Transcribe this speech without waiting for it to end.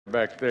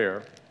back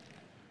there.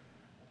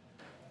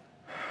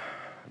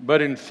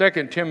 But in 2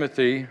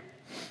 Timothy,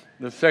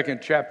 the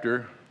 2nd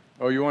chapter,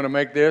 oh, you want to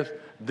make this?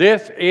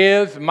 This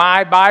is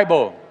my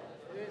Bible.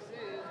 This is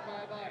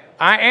my Bible.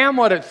 I am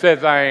what it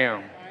says I am.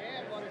 I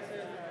am what it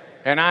says I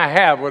am. And I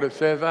have what it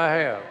says I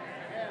have.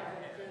 I have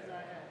what it says I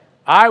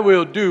have. I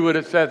will do what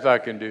it says I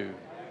can do. I will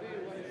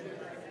do what it says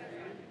I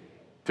can do.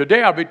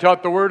 Today I'll be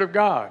taught the Word of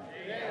God.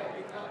 Today I'll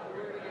be taught the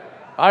Word of God.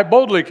 I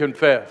boldly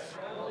confess.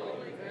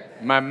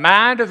 My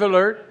mind is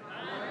alert.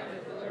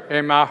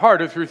 And my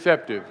heart is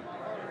receptive.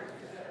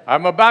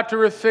 I'm about to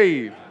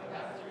receive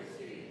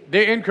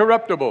the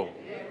incorruptible,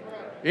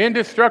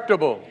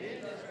 indestructible,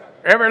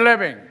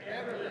 ever-living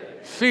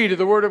seed of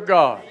the Word of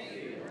God.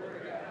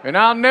 And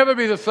I'll never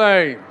be the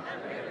same.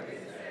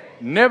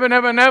 Never,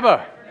 never,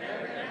 never.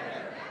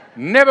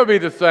 Never be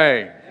the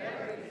same.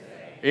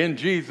 In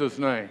Jesus'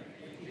 name.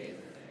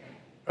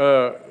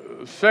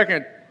 2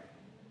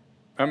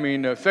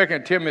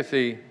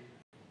 Timothy,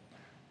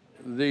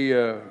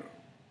 the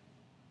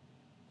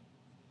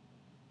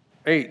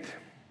 8th.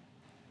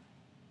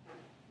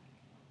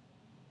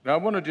 Now I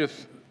want to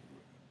just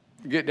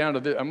get down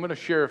to this. I'm going to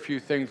share a few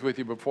things with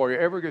you before you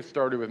ever get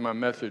started with my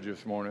message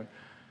this morning,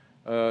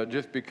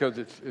 just because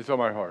it's on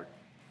my heart.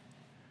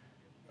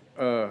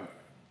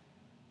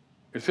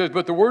 It says,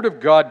 but the Word of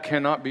God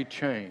cannot be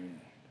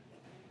chained.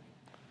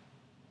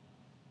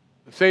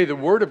 Say, the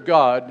Word of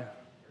God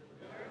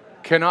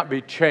cannot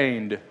be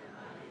chained.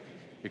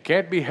 It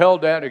can't be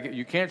held down.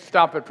 You can't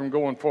stop it from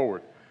going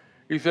forward.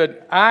 He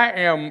said, I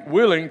am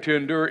willing to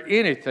endure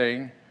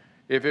anything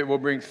if it will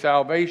bring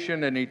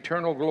salvation and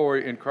eternal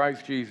glory in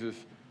Christ Jesus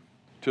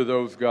to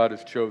those God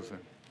has chosen.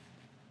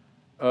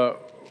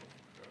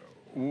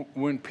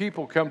 When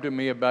people come to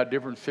me about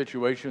different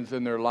situations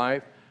in their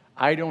life,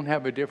 I don't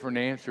have a different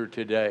answer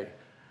today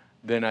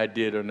than I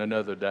did on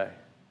another day.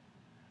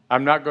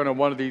 I'm not going to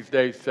one of these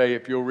days say,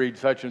 if you'll read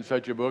such and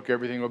such a book,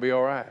 everything will be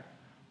all right.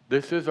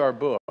 This is our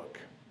book,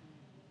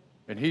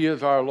 and He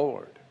is our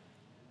Lord.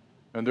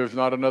 And there's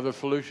not another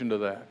solution to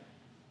that.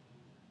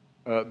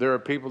 There are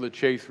people that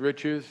chase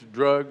riches,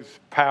 drugs,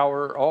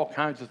 power, all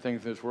kinds of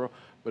things in this world,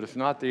 but it's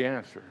not the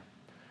answer.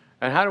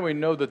 And how do we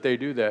know that they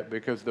do that?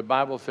 Because the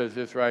Bible says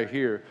this right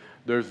here,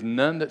 there's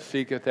none that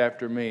seeketh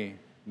after me,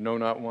 no,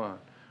 not one.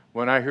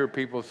 When I hear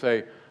people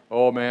say,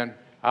 oh man,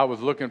 I was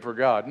looking for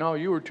God. No,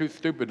 you were too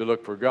stupid to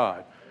look for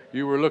God.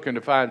 You were looking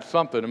to find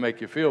something to make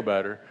you feel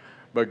better,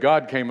 but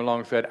God came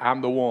along and said,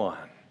 I'm the one.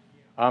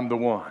 I'm the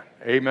one.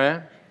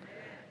 Amen?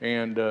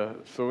 And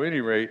so at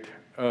any rate,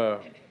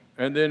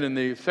 and then in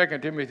the 2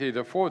 Timothy,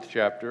 the 4th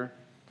chapter,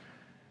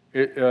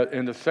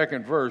 in the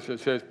 2nd verse, it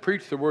says,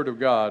 preach the Word of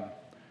God,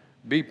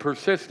 be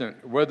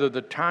persistent, whether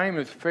the time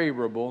is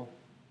favorable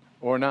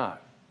or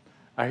not.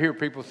 I hear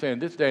people saying,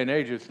 this day and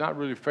age, it's not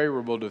really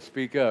favorable to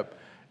speak up.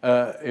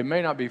 It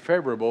may not be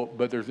favorable,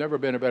 but there's never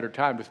been a better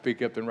time to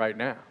speak up than right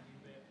now.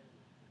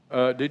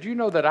 Did you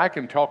know that I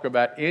can talk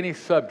about any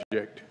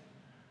subject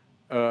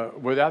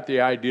without the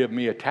idea of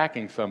me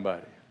attacking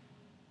somebody?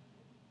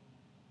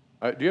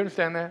 Do you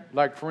understand that?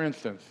 Like, for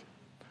instance,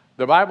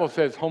 the Bible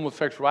says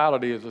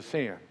homosexuality is a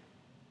sin.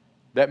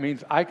 That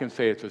means I can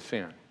say it's a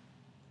sin.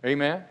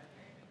 Amen?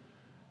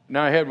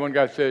 Now, I had one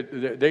guy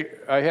said,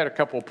 I had a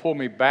couple pull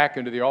me back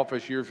into the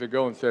office years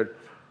ago and said,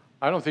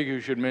 I don't think you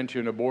should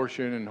mention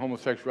abortion and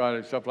homosexuality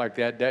and stuff like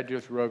that. That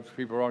just rubs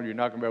people wrong. You're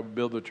not going to be able to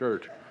build the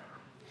church.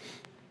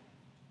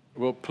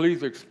 Well,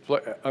 please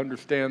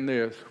understand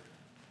this.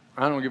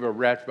 I don't give a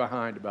rat's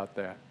behind about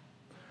that.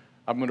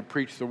 I'm going to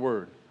preach the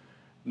Word.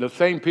 The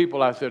same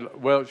people, I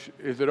said, well,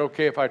 is it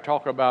okay if I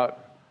talk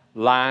about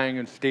lying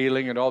and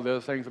stealing and all the other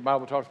things the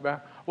Bible talks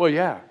about? Well,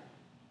 yeah.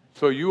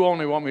 So you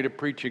only want me to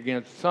preach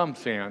against some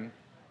sin,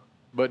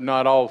 but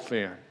not all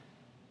sin.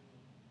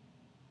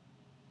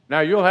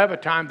 Now, you'll have a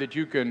time that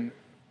you can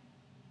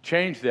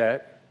change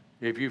that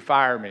if you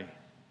fire me.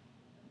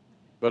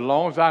 But as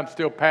long as I'm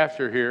still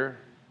pastor here,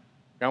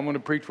 I'm going to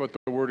preach what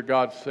the Word of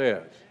God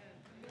says.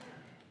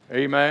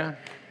 Amen?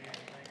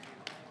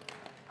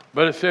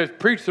 But it says,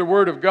 preach the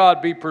Word of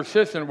God, be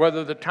persistent,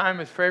 whether the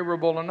time is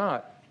favorable or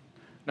not.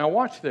 Now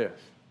watch this.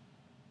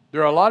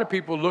 There are a lot of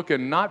people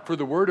looking not for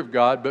the Word of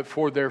God, but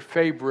for their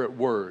favorite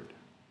word.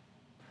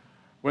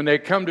 When they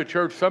come to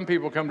church, some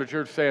people come to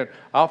church saying,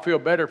 I'll feel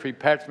better if he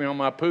pats me on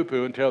my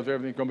poo-poo and tells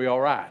everything's going to be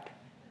all right.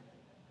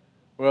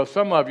 Well,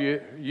 some of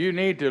you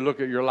need to look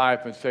at your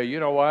life and say, you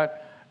know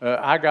what?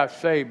 I got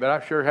saved, but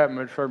I sure haven't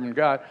been serving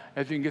God,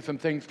 as you can get some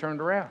things turned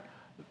around.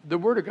 The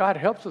Word of God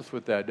helps us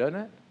with that, doesn't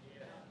it?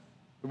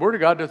 The Word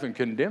of God doesn't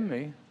condemn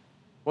me.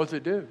 What does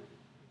it do?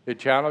 It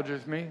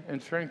challenges me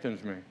and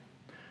strengthens me.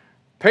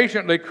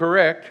 Patiently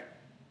correct.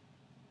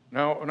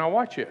 Now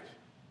watch this.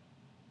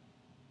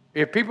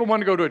 If people want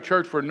to go to a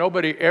church where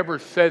nobody ever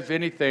says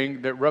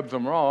anything that rubs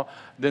them wrong,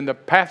 then the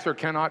pastor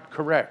cannot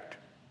correct.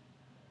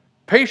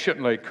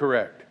 Patiently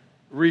correct.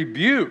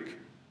 Rebuke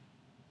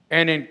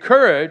and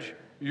encourage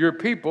your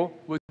people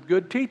with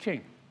good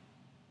teaching.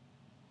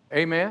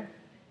 Amen?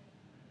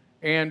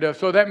 And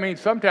so that means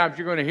sometimes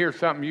you're going to hear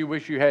something you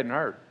wish you hadn't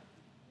heard.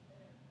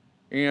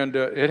 And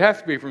it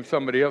has to be from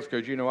somebody else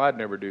because, I'd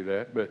never do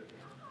that. But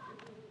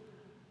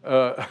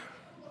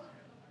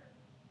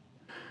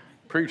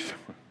preach.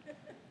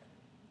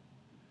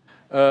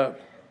 We're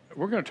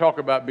going to talk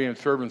about being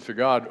servants to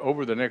God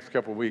over the next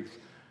couple of weeks.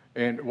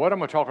 And what I'm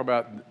going to talk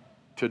about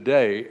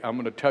today, I'm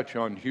going to touch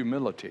on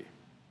humility.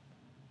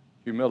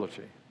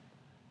 Humility.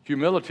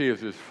 Humility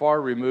is as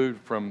far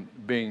removed from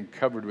being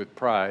covered with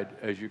pride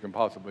as you can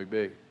possibly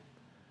be.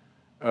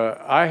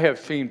 I have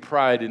seen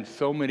pride in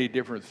so many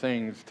different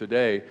things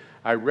today,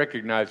 I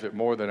recognize it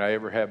more than I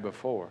ever have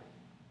before.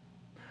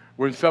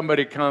 When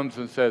somebody comes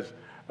and says,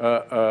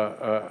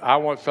 I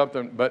want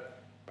something,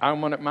 but I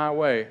want it my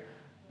way,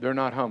 they're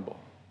not humble.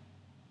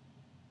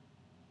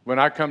 When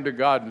I come to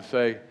God and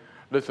say,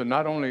 listen,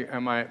 not only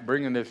am I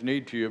bringing this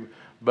need to you,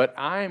 but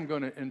I am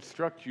going to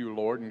instruct you,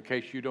 Lord, in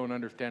case you don't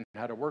understand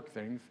how to work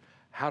things,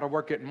 how to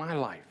work it in my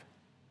life.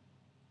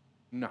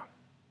 No.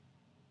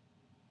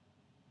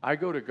 I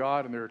go to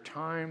God, and there are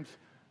times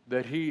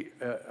that He,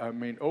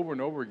 over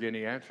and over again,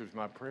 He answers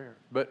my prayer.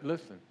 But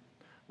listen,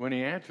 when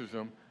He answers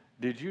them,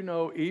 did you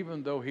know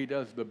even though He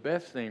does the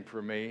best thing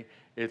for me,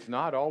 it's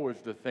not always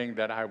the thing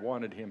that I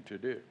wanted Him to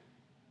do?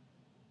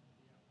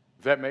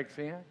 Does that make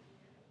sense?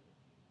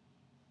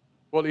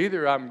 Well,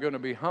 either I'm going to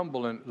be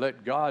humble and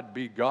let God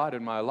be God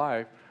in my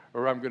life,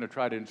 or I'm going to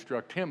try to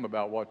instruct Him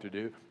about what to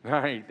do.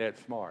 I ain't that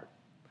smart.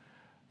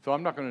 So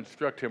I'm not going to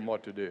instruct Him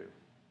what to do.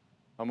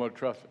 I'm going to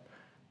trust Him.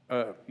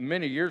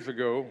 Many years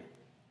ago,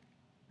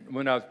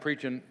 when I was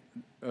preaching,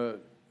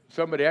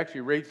 somebody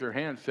actually raised their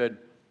hand and said,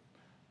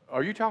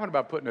 are you talking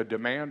about putting a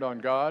demand on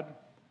God?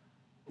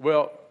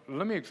 Well,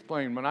 let me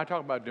explain. When I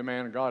talk about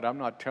demand on God, I'm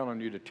not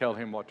telling you to tell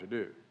Him what to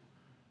do.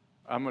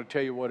 I'm going to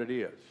tell you what it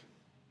is.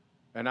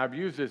 And I've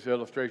used this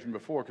illustration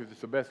before because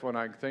it's the best one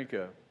I can think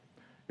of.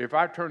 If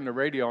I turn the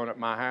radio on at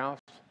my house,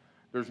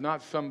 there's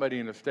not somebody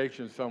in a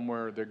station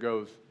somewhere that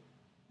goes,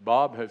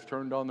 Bob has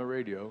turned on the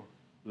radio,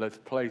 let's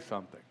play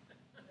something.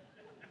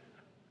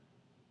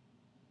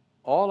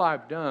 All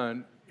I've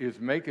done is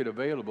make it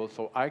available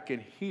so I can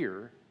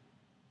hear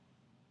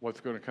what's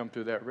going to come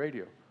through that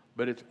radio.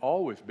 But it's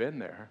always been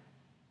there.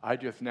 I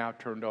just now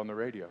turned on the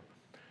radio.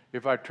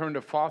 If I turned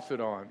a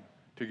faucet on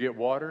to get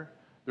water,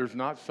 there's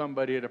not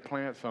somebody at a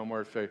plant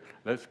somewhere say,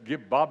 let's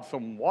give Bob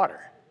some water.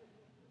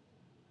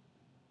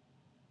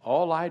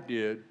 All I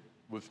did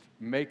was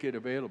make it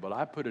available.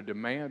 I put a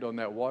demand on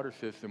that water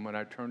system when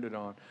I turned it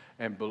on,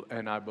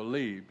 and I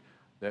believed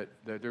that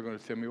they're going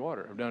to send me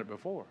water. I've done it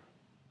before.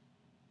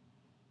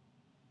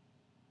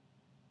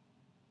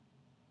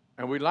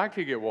 And we'd like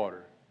to get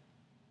water.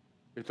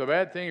 It's a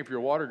bad thing if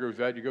your water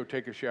goes out, you go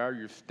take a shower,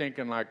 you're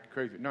stinking like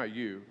crazy. Not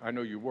you. I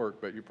know you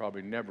work, but you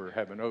probably never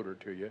have an odor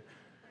to you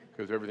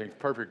because everything's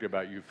perfect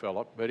about you,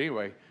 Philip. But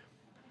anyway,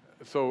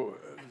 so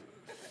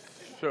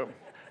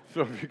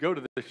if you go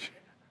to the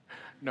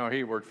no,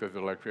 he works as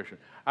an electrician.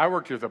 I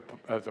worked as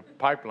a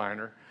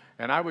pipeliner,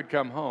 and I would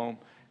come home,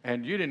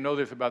 and you didn't know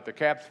this about the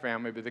Kaps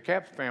family, but the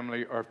Kaps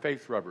family are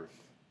face rubbers.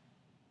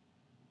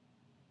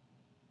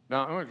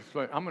 Now,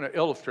 I'm going to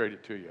illustrate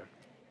it to you.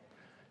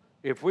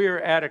 If you're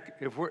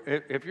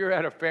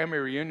at a family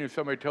reunion,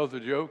 somebody tells a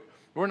joke,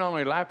 we're not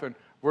only laughing,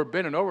 we're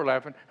bending over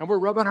laughing, and we're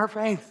rubbing our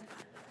face.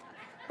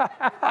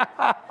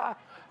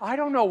 I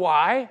don't know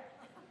why.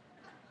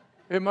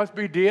 It must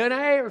be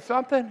DNA or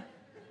something.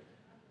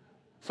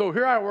 So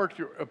here I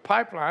worked a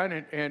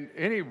pipeline, and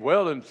any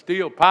welding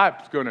steel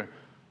pipe's going to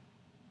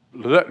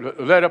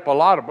let up a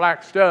lot of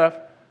black stuff,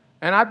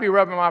 and I'd be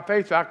rubbing my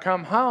face. I'd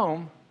come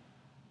home,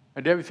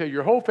 and Debbie said,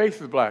 your whole face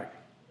is black.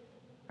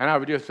 And I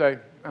would just say,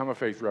 I'm a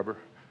face rubber.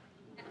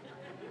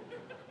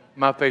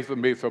 My face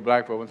wouldn't be so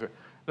black for one second.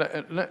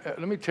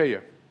 Let me tell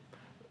you,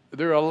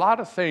 there are a lot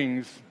of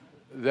things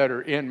that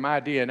are in my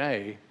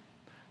DNA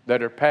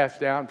that are passed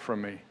down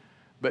from me.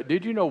 But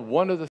did you know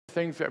one of the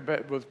things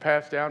that was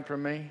passed down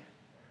from me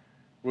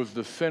was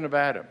the sin of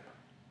Adam?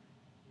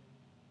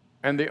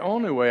 And the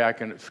only way I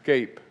can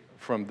escape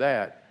from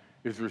that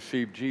is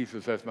receive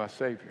Jesus as my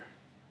Savior.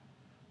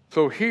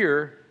 So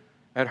here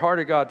at Heart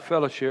of God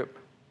Fellowship,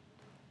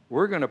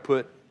 we're going to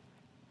put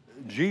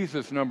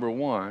Jesus number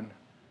one,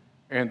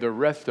 and the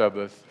rest of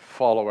us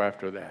follow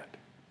after that.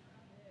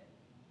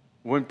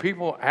 When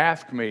people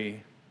ask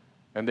me,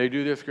 and they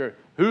do this,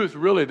 who is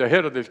really the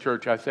head of this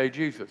church? I say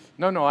Jesus.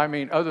 No, I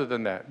mean other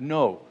than that.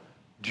 No,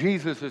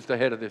 Jesus is the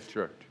head of this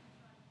church.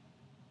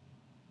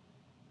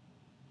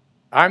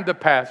 I'm the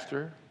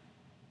pastor.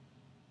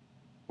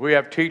 We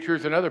have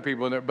teachers and other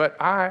people in there,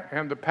 but I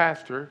am the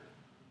pastor,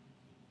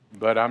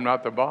 but I'm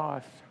not the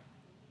boss.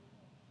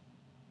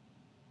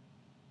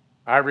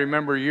 I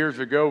remember years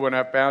ago when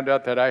I found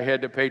out that I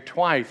had to pay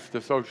twice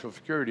the Social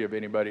Security of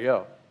anybody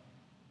else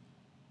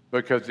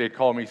because they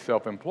call me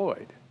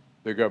self-employed.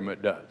 The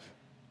government does.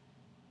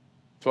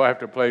 So I have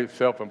to pay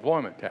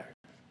self-employment tax.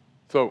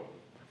 So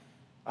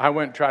I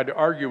went and tried to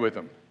argue with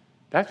them.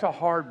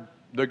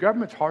 The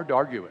government's hard to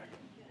argue with.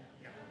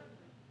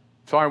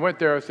 So I went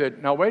there and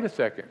said, now wait a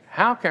second.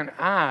 How can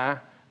I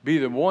be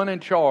the one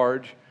in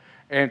charge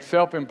and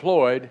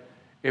self-employed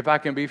if I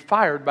can be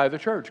fired by the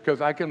church,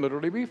 because I can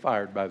literally be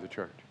fired by the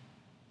church.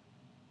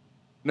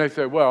 And they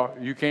say, well,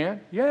 you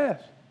can?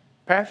 Yes.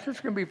 Pastors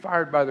can be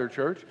fired by their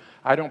church.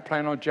 I don't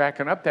plan on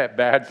jacking up that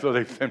bad, so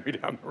they send me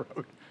down the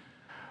road.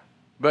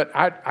 But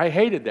I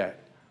hated that.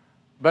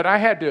 But I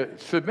had to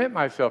submit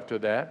myself to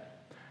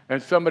that.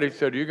 And somebody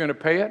said, are you going to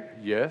pay it?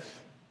 Yes,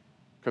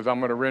 because I'm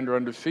going to render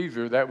unto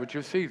Caesar that which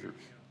is Caesar's.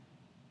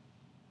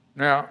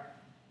 Now,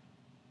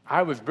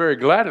 I was very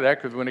glad of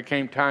that, because when it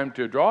came time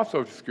to draw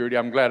Social Security,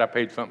 I'm glad I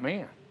paid something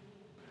in.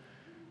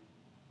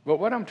 But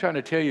what I'm trying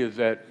to tell you is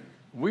that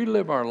we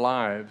live our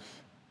lives,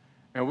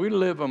 and we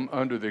live them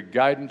under the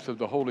guidance of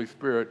the Holy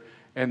Spirit,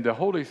 and the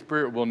Holy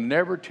Spirit will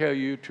never tell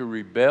you to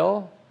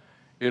rebel.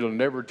 It'll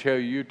never tell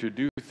you to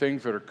do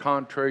things that are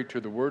contrary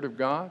to the Word of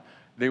God.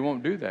 They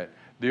won't do that.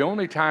 The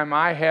only time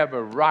I have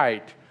a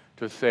right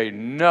to say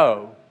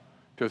no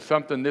to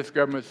something this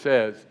government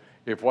says,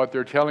 if what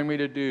they're telling me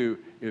to do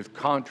is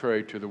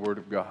contrary to the Word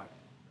of God.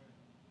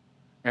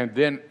 And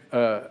then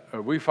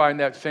we find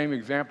that same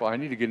example. I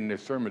need to get in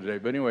this sermon today.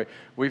 But anyway,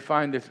 we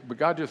find this, but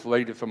God just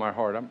laid this on my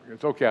heart.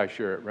 It's okay I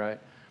share it, right?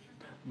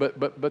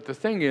 But the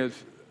thing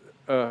is,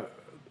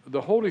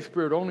 the Holy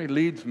Spirit only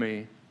leads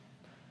me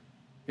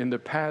in the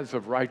paths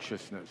of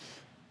righteousness.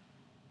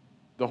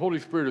 The Holy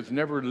Spirit is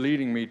never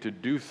leading me to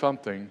do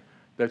something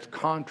that's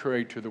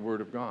contrary to the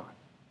Word of God.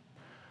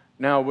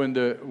 Now, when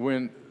the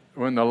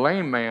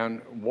lame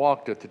man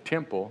walked at the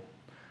temple,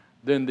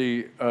 then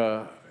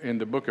in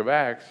the book of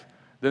Acts,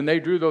 then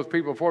they drew those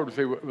people forward to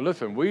say,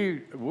 listen,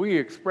 we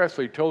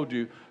expressly told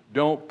you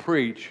don't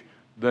preach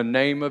the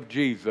name of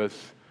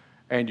Jesus,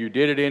 and you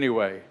did it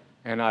anyway.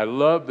 And I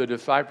love the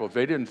disciples.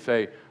 They didn't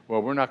say,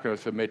 well, we're not going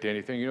to submit to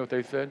anything. You know what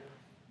they said?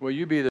 Well,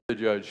 you be the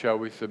judge. Shall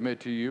we submit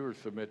to you or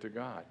submit to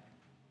God?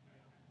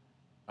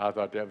 I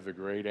thought that was a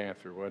great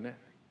answer, wasn't it?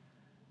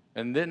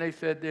 And then they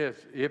said this,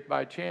 if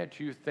by chance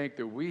you think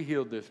that we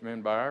healed this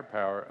man by our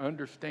power,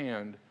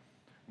 understand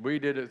we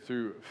did it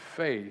through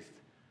faith,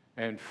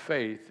 and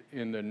faith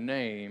in the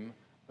name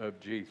of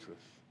Jesus.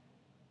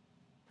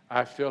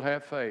 I still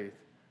have faith.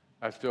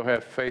 I still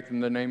have faith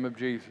in the name of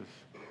Jesus.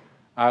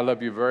 I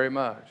love you very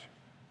much.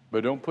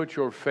 But don't put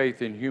your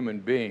faith in human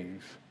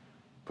beings.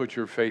 Put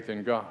your faith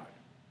in God.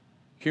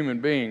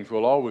 Human beings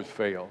will always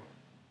fail.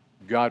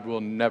 God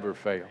will never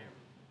fail.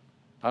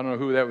 I don't know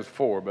who that was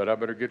for, but I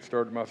better get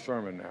started my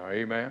sermon now.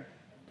 Amen.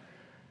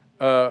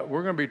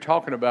 We're going to be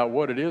talking about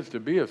what it is to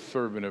be a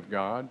servant of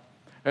God.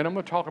 And I'm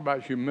going to talk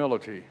about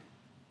humility,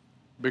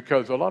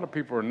 because a lot of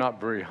people are not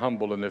very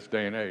humble in this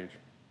day and age.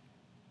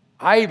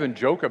 I even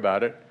joke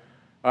about it.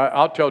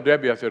 I'll tell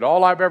Debbie, I said,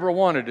 all I've ever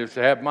wanted is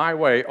to have my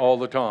way all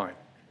the time.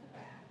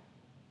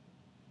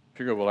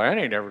 She goes, well, that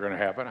ain't ever going to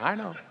happen. I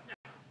know.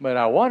 But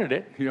I wanted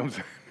it. You know what I'm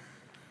saying?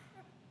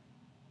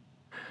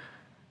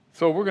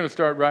 So we're going to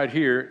start right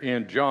here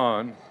in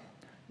John,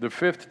 the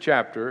 5th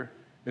chapter,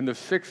 in the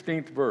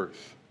 16th verse.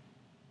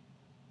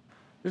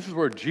 This is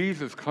where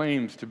Jesus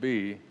claims to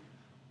be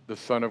the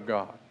Son of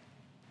God.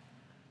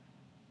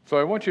 So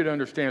I want you to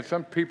understand,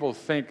 some people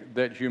think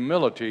that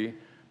humility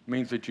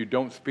means that you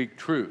don't speak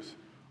truth,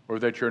 or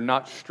that you're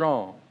not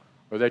strong,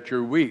 or that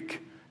you're weak.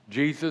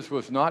 Jesus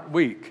was not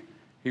weak.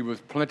 He was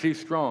plenty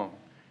strong.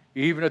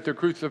 Even at the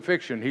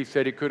crucifixion, he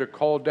said he could have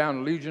called down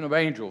a legion of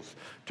angels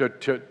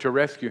to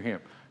rescue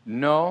him.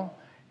 No,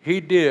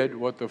 he did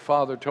what the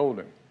Father told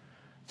him.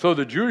 So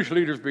the Jewish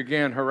leaders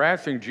began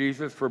harassing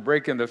Jesus for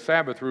breaking the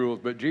Sabbath rules,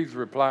 but Jesus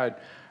replied,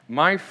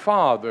 my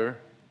Father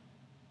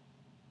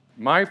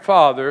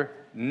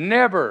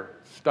never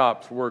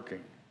stops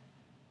working,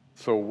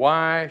 so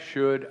why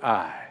should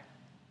I?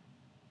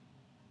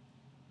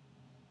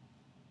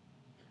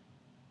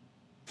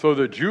 So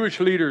the Jewish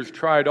leaders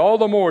tried all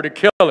the more to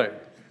kill him.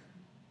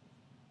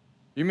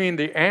 You mean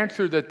the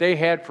answer that they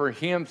had for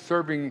him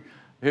serving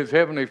his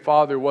heavenly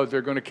Father was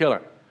they're going to kill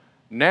him?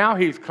 Now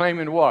he's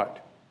claiming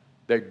what?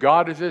 That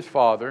God is his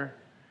Father.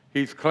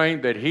 He's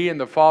claimed that he and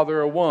the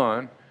Father are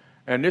one,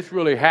 and this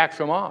really hacks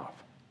him off.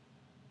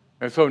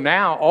 And so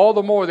now, all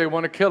the more they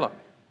want to kill him.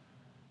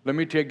 Let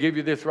me give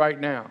you this right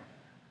now.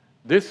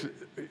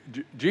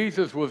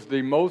 Jesus was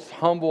the most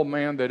humble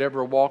man that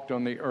ever walked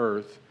on the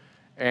earth,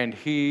 and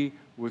he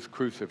was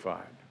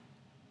crucified.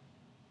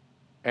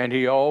 And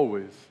he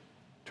always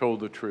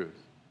told the truth.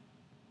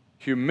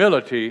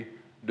 Humility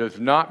does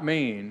not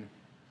mean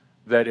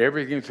that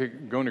everything's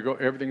going to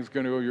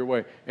go your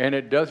way. And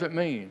it doesn't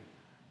mean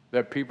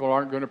that people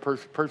aren't going to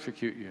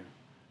persecute you.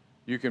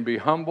 You can be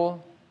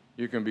humble.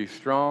 You can be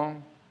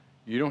strong.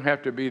 You don't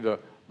have to be the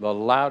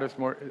loudest.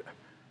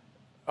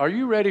 Are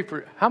you ready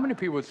for, how many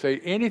people would say,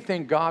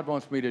 anything God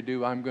wants me to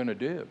do, I'm going to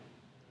do?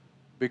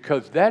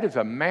 Because that is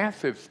a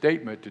massive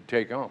statement to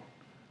take on.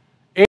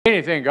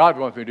 Anything God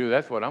wants me to do,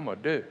 that's what I'm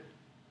going to do.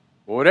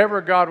 Whatever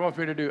God wants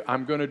me to do,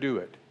 I'm going to do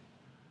it.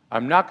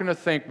 I'm not going to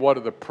think what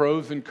are the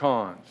pros and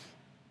cons.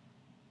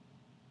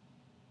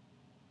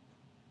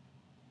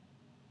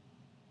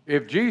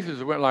 If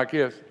Jesus went like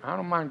this, I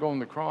don't mind going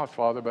to the cross,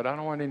 Father, but I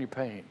don't want any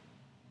pain.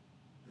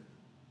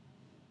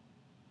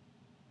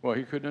 Well,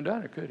 he couldn't have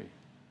done it, could he?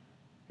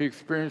 He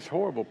experienced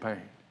horrible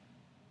pain.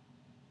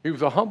 He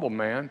was a humble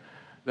man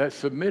that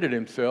submitted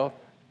himself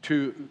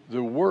to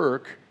the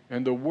work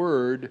and the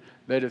word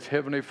that his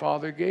Heavenly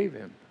Father gave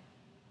him.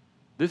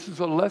 This is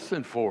a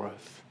lesson for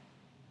us.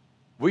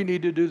 We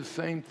need to do the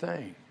same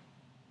thing.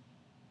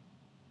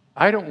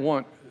 I don't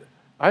want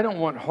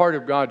Heart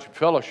of God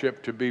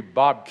Fellowship to be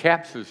Bob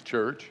Kaps'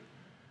 church.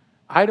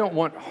 I don't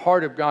want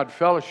Heart of God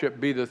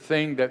Fellowship be the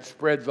thing that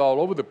spreads all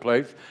over the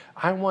place.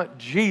 I want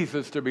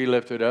Jesus to be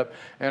lifted up,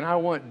 and I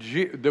want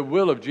the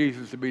will of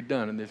Jesus to be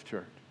done in this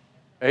church.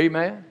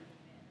 Amen?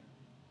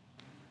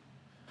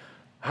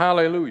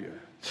 Hallelujah.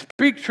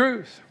 Speak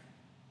truth.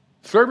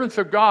 Servants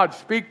of God,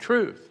 speak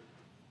truth.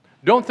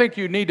 Don't think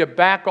you need to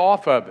back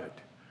off of it.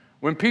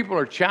 When people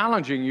are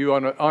challenging you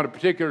on a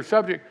particular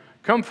subject,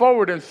 come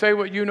forward and say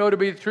what you know to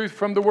be the truth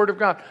from the Word of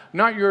God,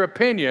 not your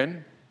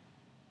opinion.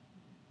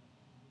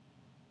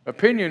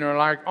 Opinion are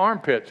like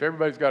armpits.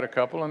 Everybody's got a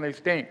couple and they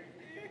stink.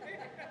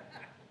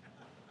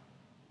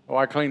 Oh,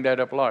 I cleaned that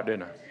up a lot,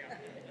 didn't I?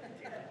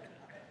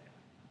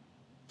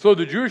 So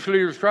the Jewish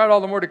leaders tried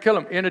all the more to kill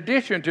him. In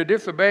addition to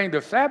disobeying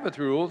the Sabbath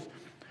rules,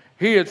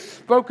 he had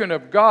spoken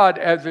of God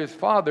as his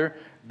Father,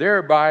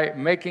 thereby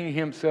making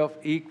himself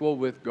equal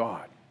with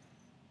God.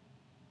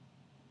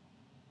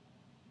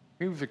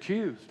 He was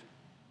accused,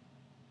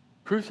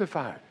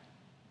 crucified,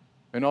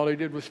 and all he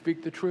did was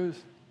speak the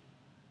truth.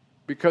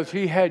 Because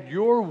he had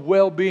your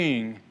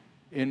well-being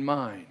in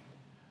mind,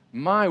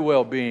 my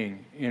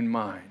well-being in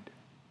mind.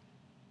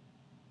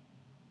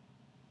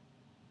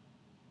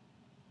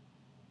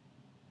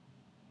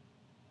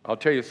 I'll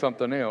tell you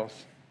something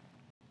else.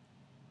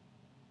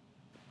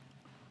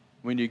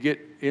 When you get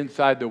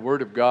inside the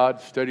Word of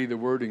God, study the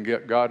Word and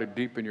get God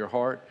deep in your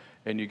heart,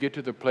 and you get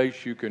to the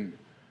place you can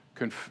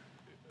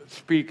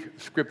speak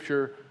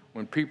Scripture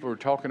when people are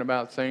talking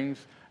about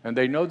things, and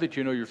they know that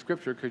you know your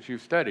Scripture because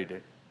you've studied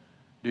it.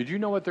 Did you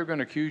know what they're going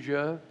to accuse you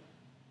of?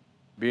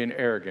 Being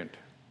arrogant.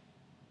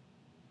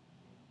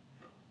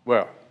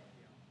 Well,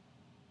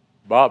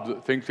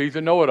 Bob thinks he's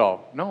a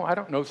know-it-all. No, I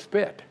don't know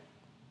spit.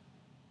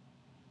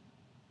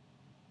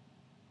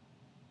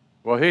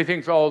 Well, he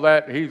thinks all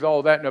that, he's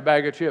all that in a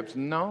bag of chips.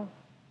 No,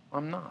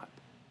 I'm not.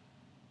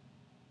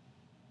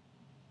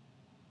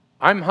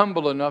 I'm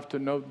humble enough to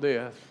know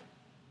this,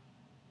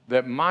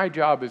 that my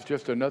job is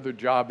just another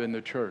job in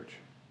the church.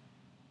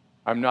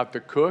 I'm not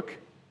the cook.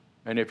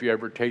 And if you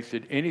ever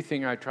tasted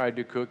anything I tried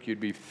to cook, you'd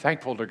be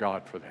thankful to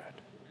God for that.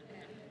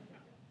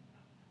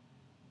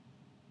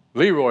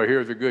 Leroy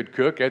here is a good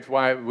cook. That's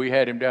why we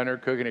had him down there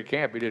cooking at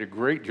camp. He did a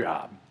great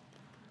job.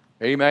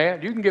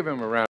 Amen? You can give him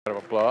a round of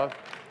applause.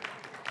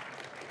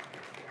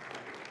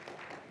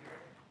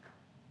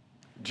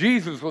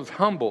 Jesus was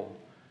humble,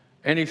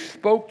 and he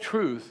spoke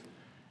truth,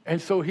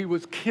 and so he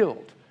was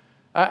killed.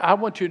 I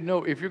want you to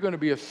know, if you're going to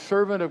be a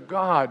servant of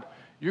God,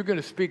 you're going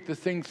to speak the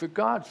things that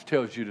God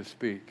tells you to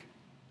speak.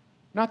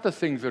 Not the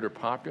things that are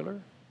popular.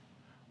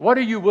 What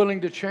are you willing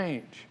to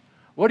change?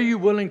 What are you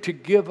willing to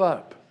give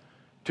up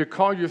to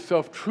call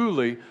yourself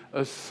truly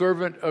a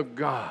servant of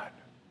God?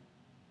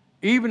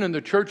 Even in the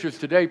churches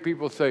today,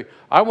 people say,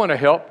 I want to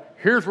help.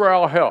 Here's where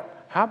I'll help.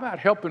 How about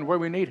helping where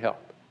we need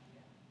help?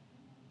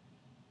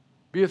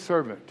 Be a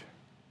servant.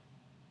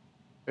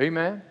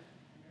 Amen?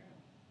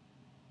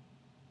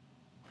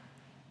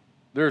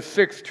 There are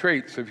 6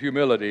 traits of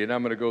humility, and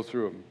I'm going to go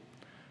through them.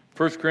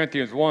 1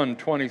 Corinthians 1,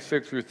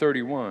 26 through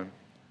 31.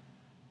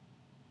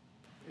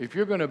 If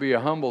you're going to be a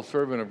humble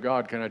servant of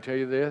God, can I tell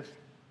you this?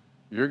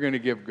 You're going to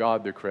give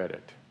God the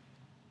credit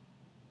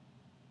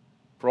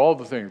for all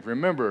the things.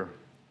 Remember,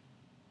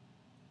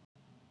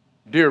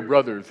 dear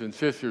brothers and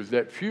sisters,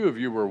 that few of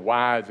you were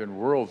wise in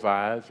world's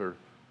eyes or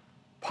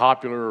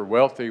popular or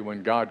wealthy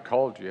when God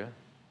called you.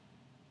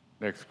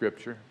 Next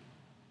scripture.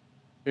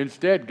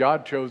 Instead,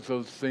 God chose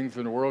those things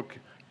in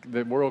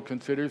the world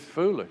considers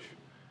foolish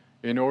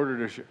in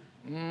order to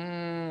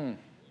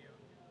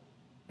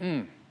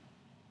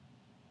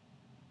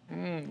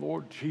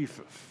Lord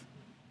Jesus.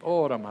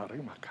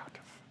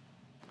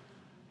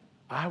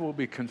 I will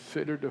be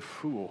considered a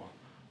fool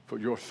for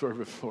your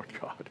service, Lord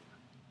God.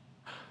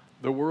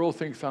 The world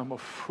thinks I'm a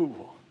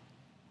fool.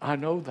 I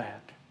know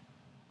that.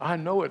 I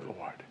know it,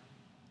 Lord.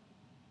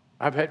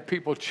 I've had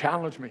people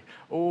challenge me.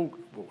 Oh,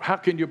 how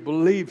can you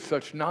believe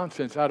such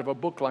nonsense out of a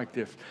book like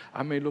this?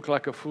 I may look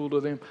like a fool to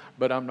them,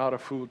 but I'm not a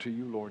fool to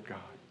you, Lord God.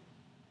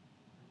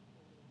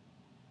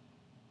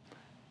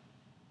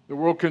 The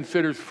world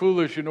considers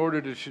foolish in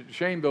order to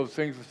shame those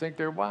things that think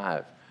they're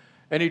wise.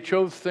 And he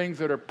chose things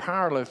that are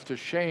powerless to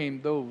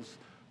shame those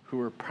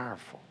who are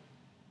powerful.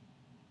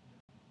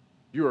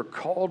 You are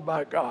called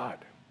by God.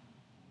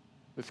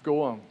 Let's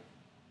go on.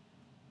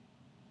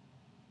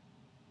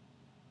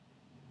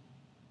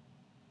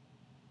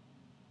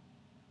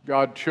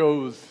 God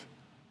chose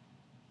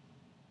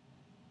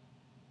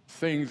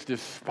things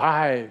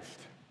despised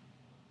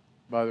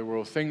by the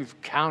world, things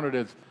counted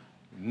as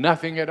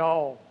nothing at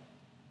all.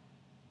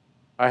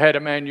 I had a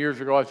man years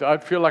ago, I said, I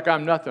feel like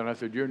I'm nothing. I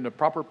said, you're in the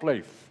proper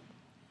place.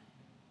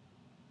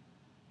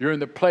 You're in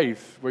the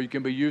place where you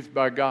can be used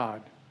by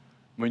God.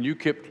 When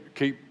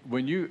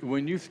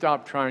you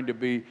stop trying to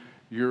be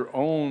your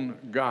own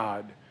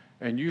God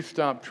and you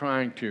stop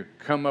trying to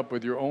come up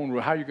with your own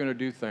rule, how are you going to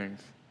do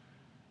things?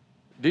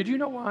 Did you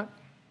know what?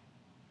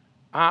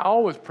 I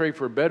always pray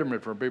for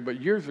betterment for people,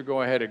 but years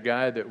ago I had a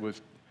guy that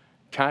was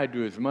tied to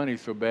his money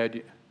so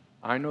bad.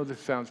 I know this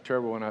sounds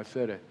terrible when I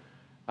said it.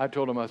 I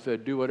told him, I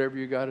said, do whatever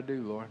you got to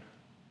do, Lord,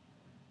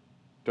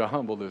 to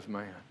humble this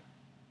man.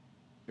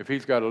 If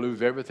he's got to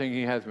lose everything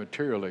he has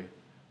materially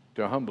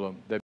to humble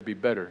him, that'd be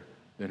better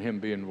than him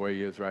being the way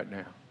he is right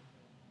now.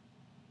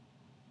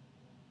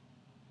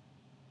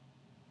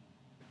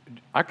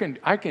 I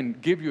can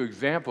give you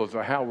examples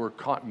of how we're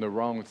caught in the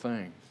wrong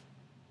things.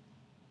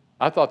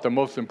 I thought the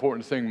most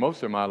important thing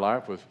most of my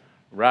life was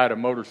ride a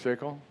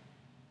motorcycle.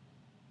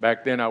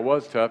 Back then I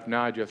was tough.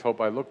 Now I just hope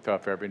I look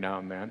tough every now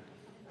and then.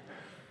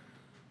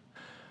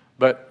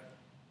 But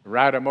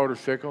ride a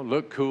motorcycle,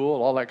 look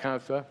cool, all that kind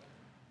of stuff.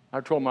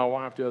 I told my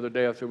wife the other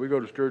day, I said, we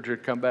go to church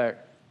and come back.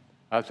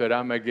 I said,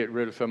 I may get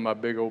rid of some of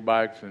my big old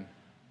bikes and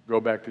go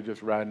back to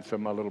just riding some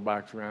of my little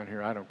bikes around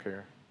here. I don't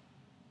care.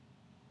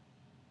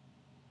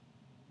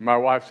 My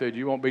wife said,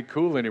 you won't be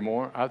cool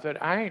anymore. I said,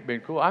 I ain't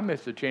been cool. I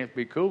missed a chance to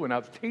be cool when I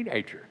was a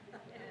teenager.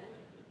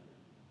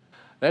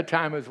 That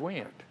time has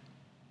went.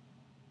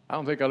 I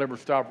don't think I'll ever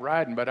stop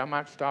riding, but I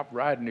might stop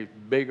riding these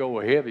big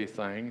old heavy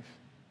things.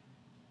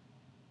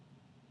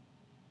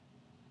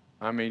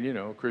 I mean, you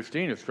know,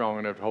 Christina's strong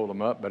enough to hold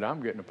them up, but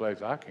I'm getting a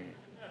place I can't.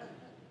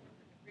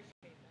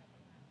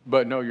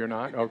 But no, you're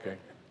not? Okay.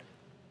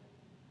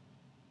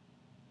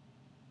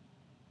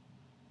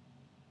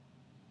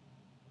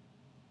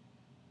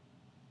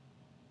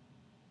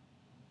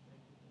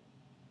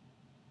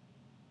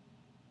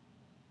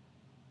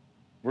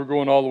 We're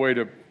going all the way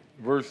to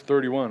verse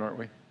 31, aren't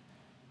we?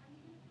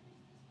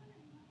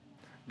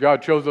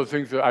 God chose those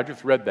things that I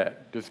just read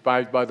that.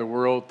 Despised by the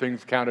world,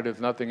 things counted as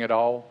nothing at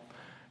all,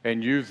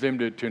 and used them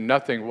to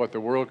nothing what the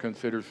world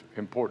considers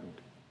important.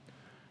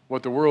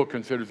 What the world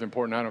considers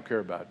important, I don't care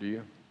about, do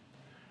you?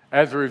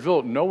 As a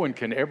result, no one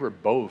can ever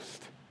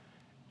boast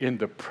in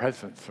the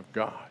presence of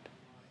God.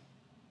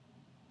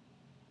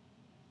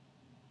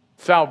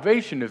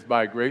 Salvation is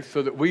by grace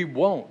so that we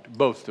won't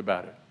boast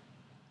about it.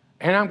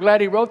 And I'm glad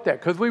he wrote that,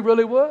 because we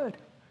really would.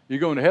 You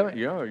going to heaven?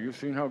 Yeah, you've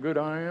seen how good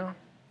I am?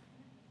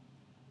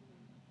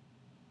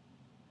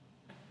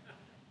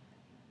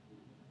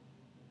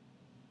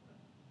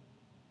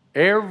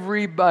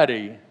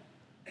 Everybody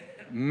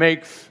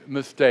makes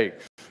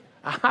mistakes.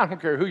 I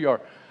don't care who you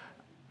are.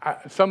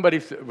 Somebody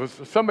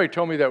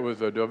told me that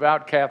was a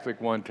devout Catholic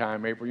one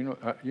time, April. You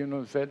know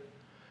what they said?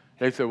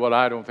 They said, well,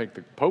 I don't think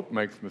the Pope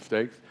makes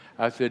mistakes.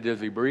 I said, does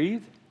he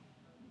breathe?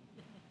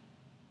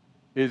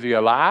 Is he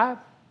alive?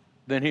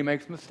 Then he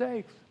makes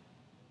mistakes.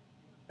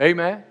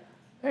 Amen?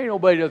 Ain't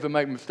nobody doesn't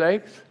make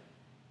mistakes.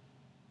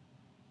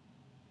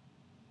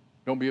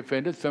 Don't be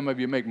offended. Some of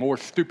you make more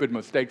stupid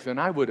mistakes than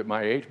I would at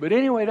my age. But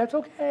anyway, that's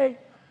okay.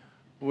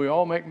 We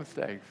all make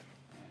mistakes.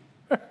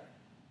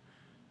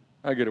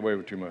 I get away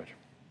with too much.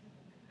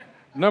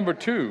 Number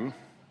 2,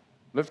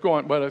 let's go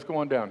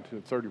on down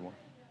to 31.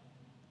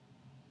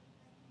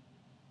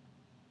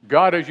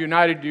 God has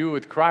united you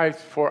with Christ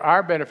for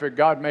our benefit.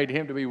 God made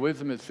him to be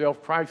wisdom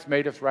itself. Christ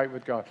made us right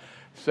with God.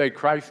 Say,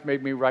 Christ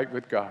made me right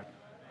with God.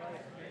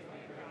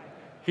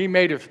 He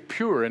made us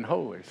pure and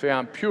holy. Say,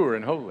 I'm pure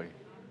and holy.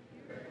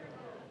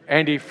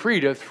 And he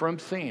freed us from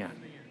sin.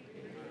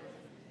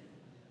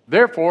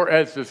 Therefore,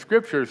 as the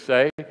scriptures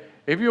say,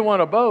 if you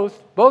want to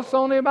boast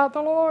only about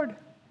the Lord.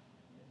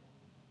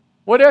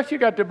 What else you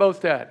got to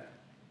boast at?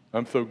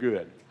 I'm so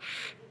good.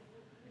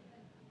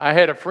 I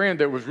had a friend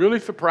that was really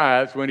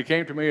surprised when he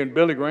came to me and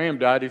Billy Graham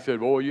died. He said,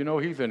 well, you know,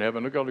 he's in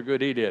heaven. Look at all the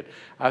good he did.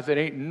 I said,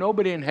 ain't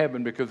nobody in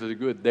heaven because of the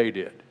good they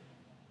did.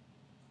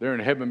 They're in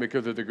heaven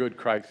because of the good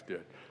Christ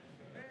did.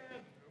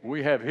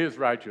 We have his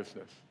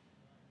righteousness.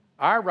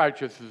 Our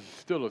righteousness is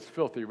still as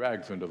filthy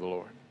rags unto the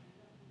Lord.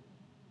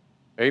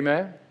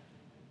 Amen?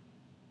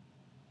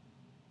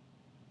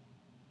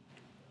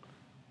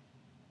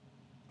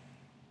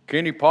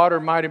 Kenny Potter,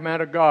 mighty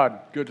man of God.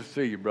 Good to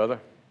see you, brother.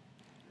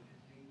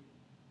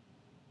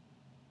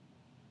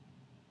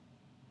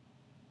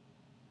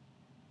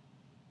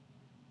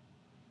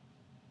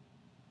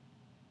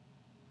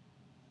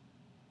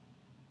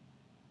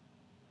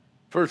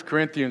 First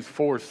Corinthians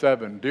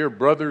 4:7. Dear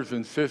brothers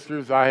and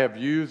sisters, I have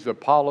used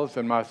Apollos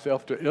and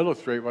myself to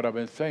illustrate what I've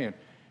been saying.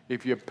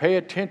 If you pay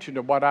attention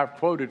to what I've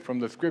quoted from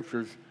the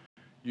scriptures,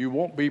 you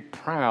won't be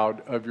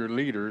proud of your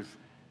leaders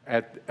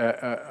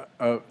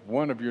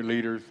one of your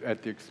leaders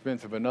at the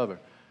expense of another.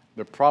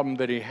 The problem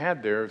that he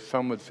had there,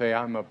 some would say,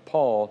 I'm of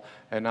Paul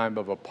and I'm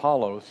of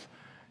Apollos.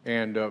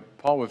 And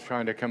Paul was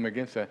trying to come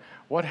against that.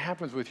 What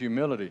happens with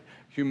humility?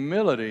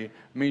 Humility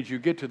means you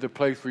get to the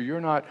place where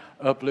you're not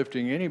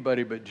uplifting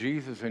anybody but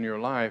Jesus in your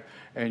life,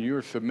 and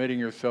you're submitting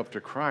yourself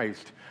to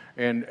Christ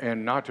and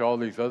not to all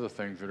these other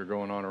things that are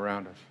going on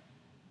around us.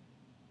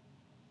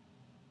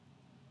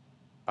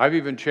 I've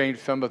even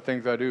changed some of the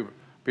things I do.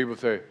 People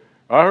say,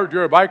 I heard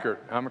you're a biker.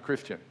 I'm a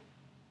Christian.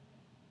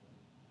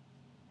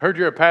 Heard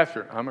you're a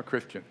pastor. I'm a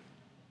Christian.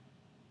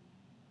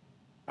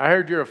 I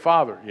heard you're a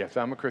father. Yes,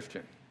 I'm a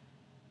Christian.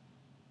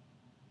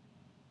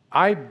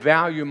 I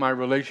value my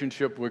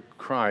relationship with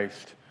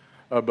Christ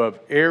above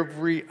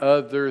every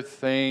other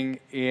thing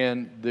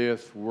in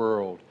this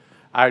world.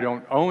 I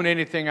don't own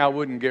anything I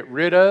wouldn't get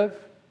rid of.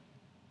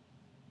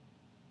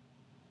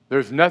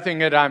 There's nothing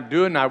that I'm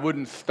doing I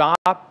wouldn't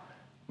stop.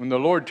 When the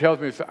Lord tells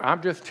me,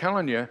 I'm just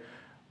telling you,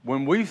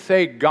 when we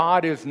say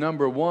God is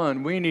number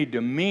one, we need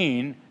to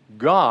mean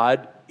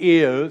God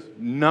is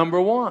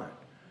number one.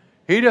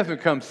 He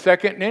doesn't come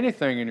second in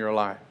anything in your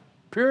life,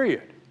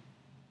 period.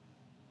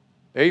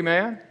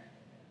 Amen?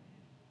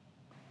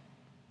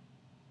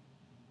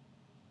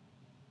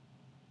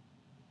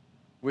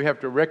 We have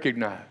to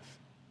recognize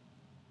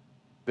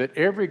that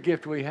every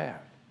gift we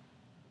have,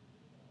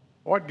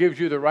 what gives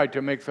you the right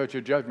to make such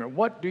a judgment?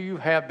 What do you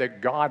have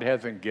that God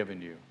hasn't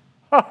given you?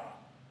 Huh.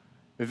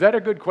 Is that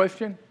a good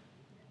question?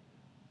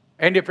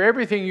 And if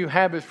everything you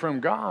have is from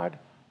God,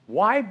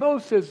 why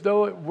boast as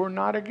though it were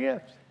not a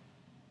gift?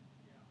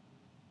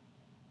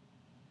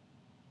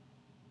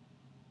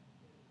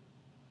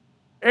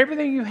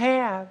 Everything you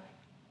have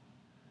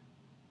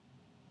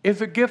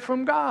is a gift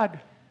from God.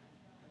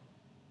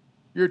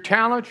 Your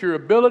talents, your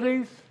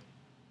abilities,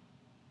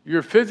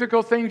 your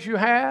physical things you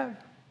have.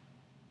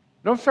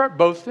 Don't start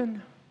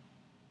boasting.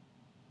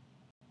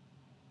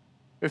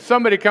 If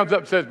somebody comes up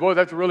and says, boy,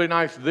 that's really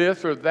nice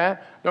this or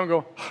that, don't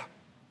go,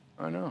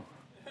 I know.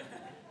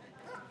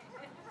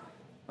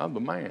 I'm the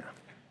man.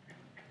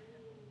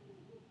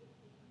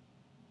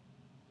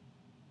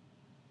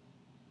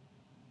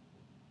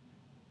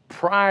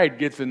 Pride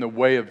gets in the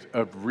way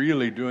of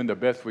really doing the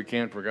best we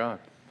can for God.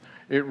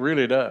 It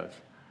really does.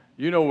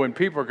 You know, when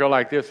people go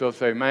like this, they'll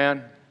say,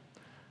 man,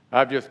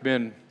 I've just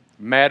been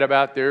mad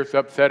about this,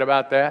 upset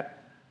about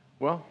that.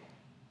 Well,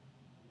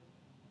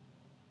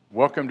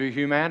 welcome to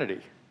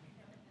humanity.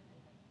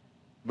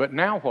 But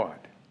now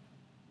what?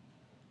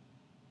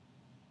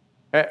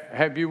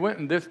 Have you went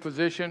in this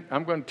position?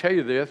 I'm going to tell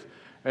you this.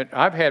 And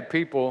I've had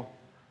people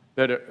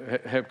that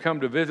have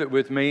come to visit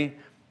with me,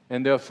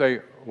 and they'll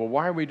say, well,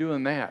 why are we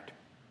doing that?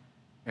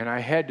 And I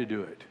had to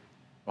do it.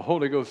 The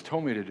Holy Ghost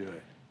told me to do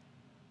it.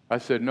 I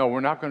said, no,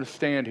 we're not going to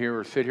stand here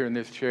or sit here in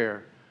this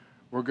chair.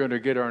 We're going to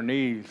get our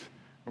knees,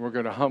 and we're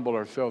going to humble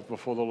ourselves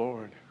before the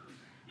Lord.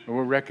 And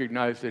we'll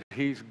recognize that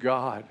He's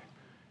God,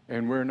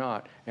 and we're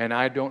not. And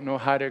I don't know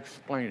how to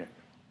explain it.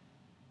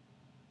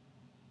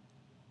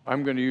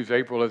 I'm going to use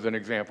April as an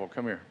example.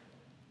 Come here.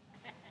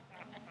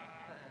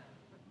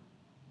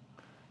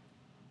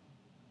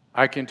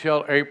 I can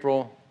tell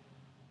April,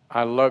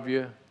 I love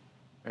you,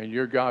 and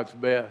you're God's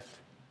best.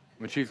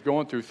 When she's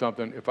going through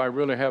something, if I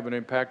really have an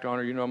impact on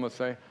her, you know what I'm going to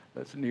say?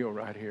 Let's kneel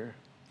right here.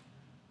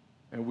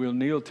 And we'll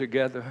kneel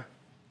together.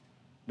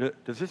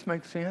 Does this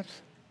make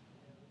sense?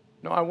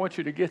 No, I want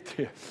you to get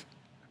this.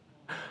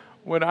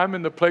 When I'm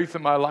in the place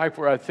in my life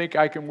where I think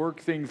I can work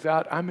things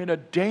out, I'm in a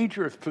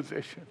dangerous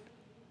position.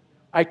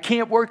 I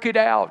can't work it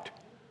out.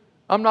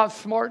 I'm not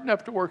smart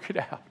enough to work it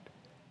out.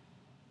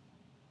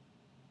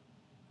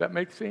 That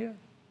makes sense?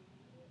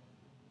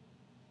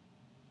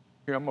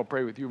 Here, I'm going to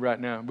pray with you right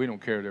now. We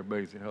don't care if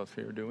everybody's else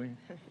here, do we?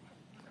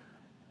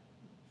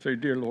 Say,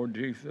 dear Lord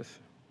Jesus,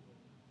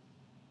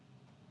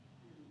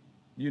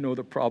 you know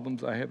the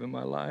problems I have in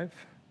my life.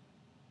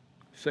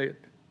 Say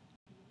it.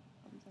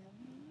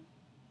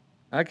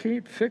 I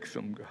can't fix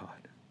them,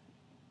 God.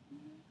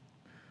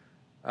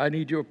 I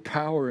need your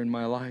power in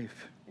my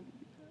life.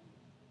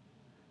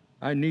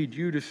 I need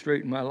you to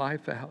straighten my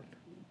life out.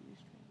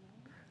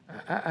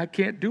 I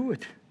can't do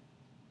it.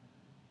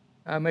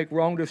 I make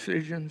wrong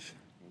decisions,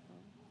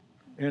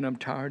 and I'm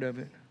tired of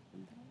it.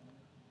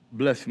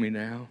 Bless me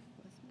now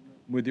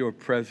with your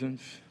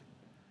presence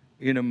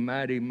in a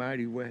mighty,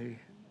 mighty way.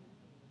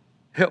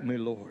 Help me,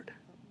 Lord.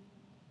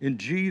 In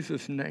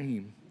Jesus'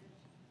 name,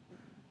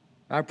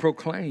 I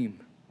proclaim,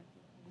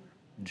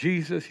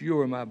 Jesus, you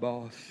are my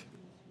boss.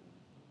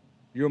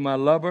 You're my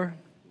lover.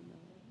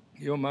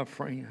 You're my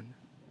friend.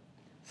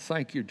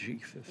 Thank you,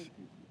 Jesus,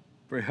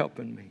 for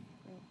helping me.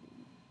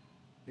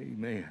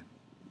 Amen.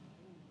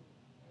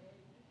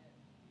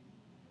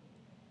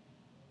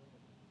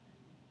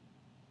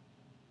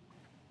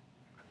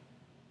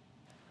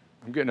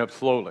 I'm getting up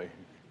slowly.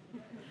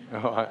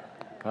 Oh,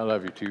 I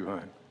love you too,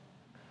 hon.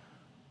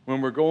 When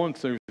we're going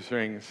through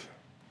things,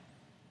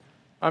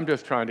 I'm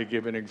just trying to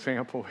give an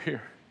example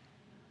here.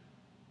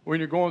 When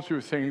you're going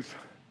through things,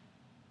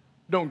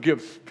 don't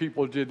give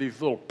people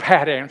these little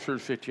pat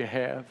answers that you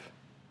have.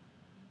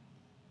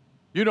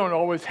 You don't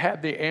always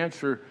have the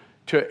answer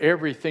to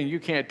everything. You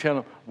can't tell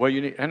them, well,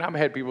 you need, and I've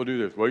had people do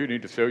this. Well, you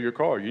need to sell your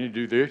car. You need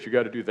to do this. You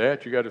got to do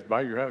that. You got to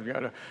buy your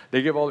house.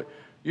 They give all the,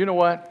 you know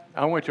what?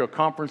 I went to a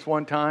conference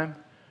one time,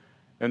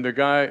 and the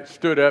guy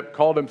stood up,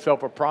 called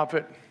himself a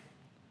prophet,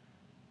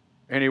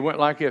 and he went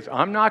like this.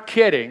 I'm not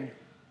kidding.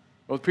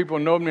 Those people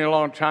who know me a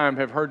long time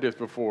have heard this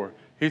before.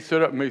 He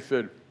stood up and he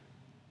said,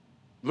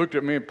 looked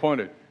at me and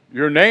pointed,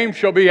 your name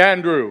shall be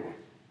Andrew.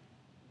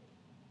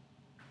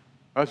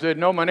 I said,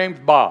 no, my name's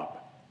Bob.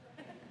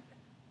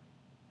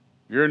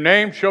 Your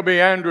name shall be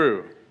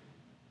Andrew.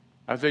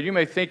 I said, you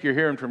may think you're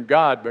hearing from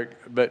God,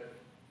 but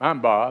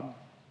I'm Bob.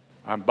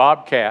 I'm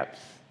Bob Kaps.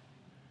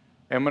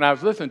 And when I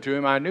was listening to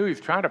him, I knew he was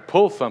trying to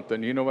pull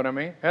something, you know what I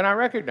mean? And I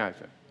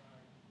recognized it.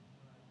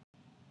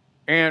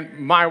 And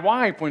my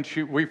wife, when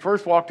we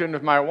first walked in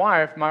with my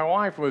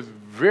wife was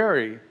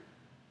very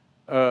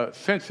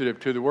sensitive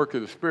to the work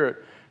of the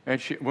Spirit.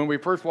 And when we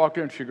first walked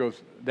in, she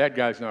goes, "That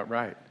guy's not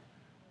right."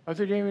 I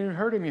said, "You haven't even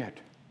heard him yet."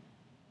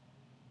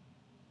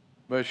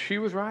 But she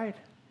was right.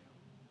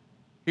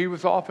 He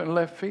was off in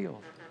left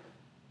field.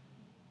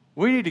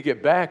 We need to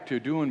get back to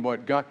doing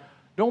what God...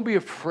 Don't be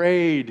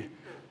afraid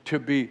to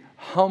be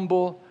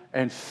humble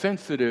and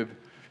sensitive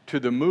to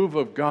the move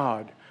of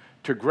God,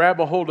 to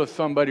grab a hold of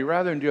somebody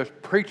rather than just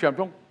preach at them.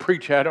 Don't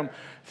preach at them.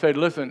 Say,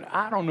 "Listen,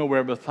 I don't know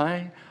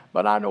everything,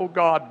 but I know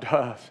God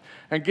does."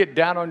 And get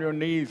down on your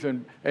knees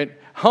and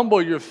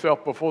humble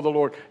yourself before the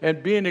Lord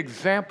and be an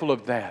example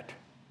of that.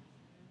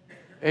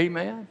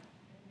 Amen?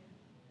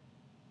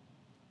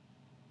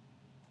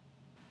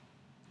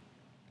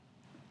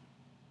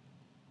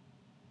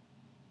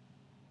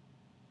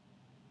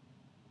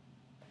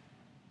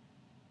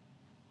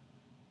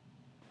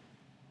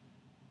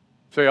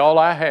 Say, all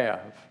I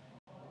have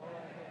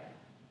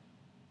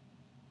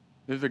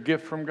is a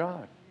gift from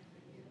God.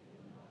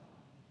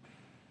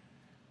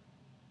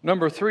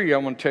 Number 3, I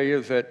want to tell you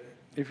is that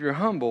if you're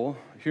humble,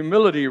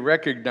 humility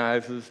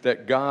recognizes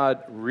that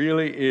God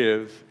really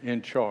is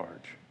in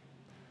charge.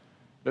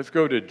 Let's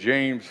go to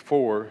James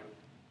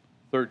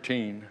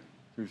 4:13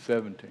 through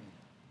 17.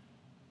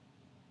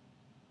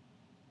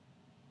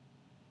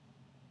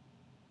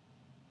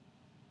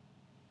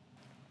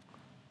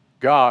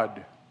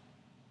 God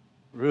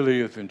really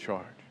is in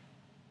charge.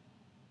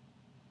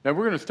 Now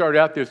we're going to start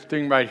out this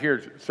thing right here.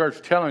 It starts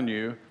telling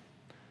you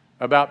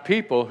about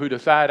people who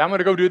decide, "I'm going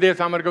to go do this,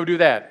 I'm going to go do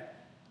that."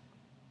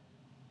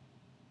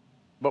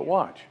 But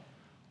watch.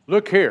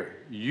 Look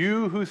here.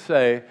 You who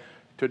say,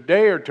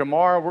 "Today or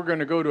tomorrow we're going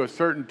to go to a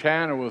certain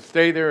town and we'll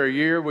stay there a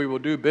year, we will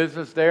do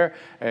business there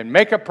and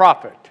make a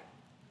profit."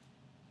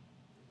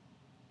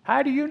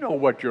 How do you know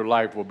what your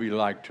life will be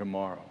like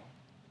tomorrow?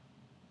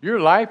 Your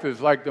life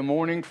is like the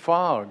morning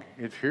fog.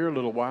 It's here a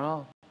little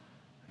while,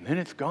 and then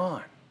it's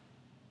gone.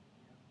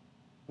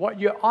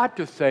 What you ought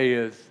to say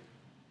is,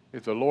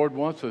 if the Lord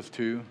wants us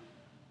to,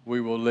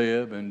 we will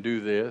live and do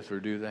this or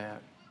do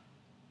that.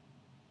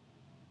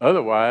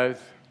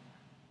 Otherwise,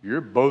 you're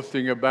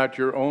boasting about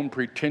your own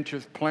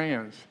pretentious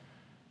plans,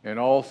 and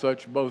all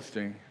such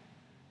boasting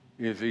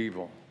is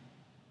evil.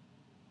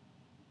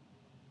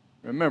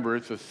 Remember,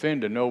 it's a sin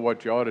to know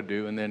what you ought to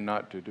do and then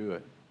not to do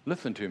it.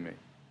 Listen to me.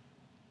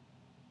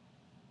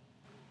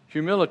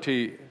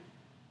 Humility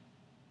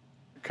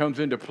comes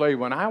into play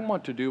when I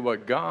want to do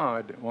what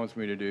God wants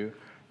me to do,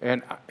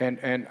 and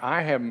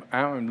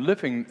I'm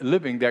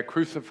living that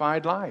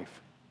crucified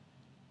life.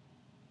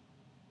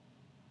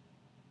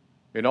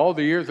 In all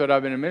the years that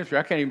I've been in ministry,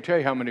 I can't even tell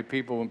you how many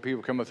people, when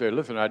people come and say,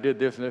 "Listen, I did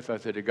this and this," I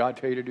said, "Did God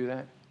tell you to do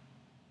that?"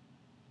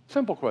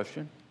 Simple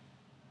question.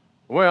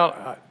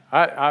 Well,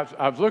 I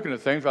was looking at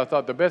things. I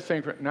thought the best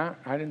thing no,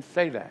 I didn't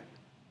say that.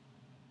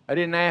 I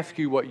didn't ask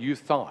you what you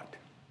thought.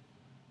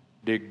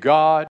 Did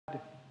God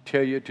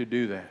tell you to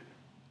do that?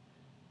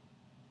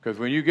 Because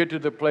when you get to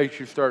the place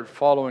you start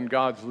following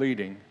God's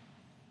leading,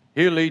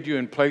 He'll lead you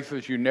in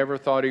places you never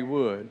thought He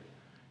would.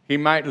 He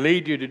might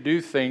lead you to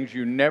do things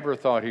you never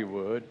thought He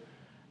would.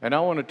 And I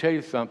want to tell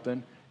you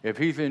something. If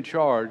He's in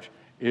charge,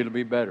 it'll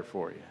be better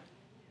for you.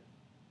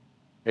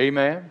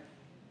 Amen?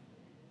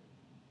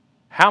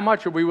 How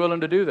much are we willing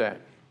to do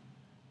that?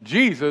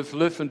 Jesus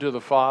listened to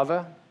the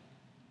Father.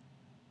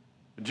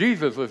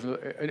 Jesus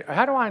listened.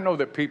 How do I know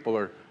that people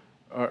are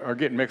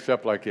getting mixed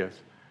up like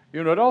this?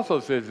 You know, it also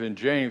says in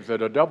James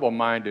that a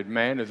double-minded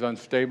man is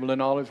unstable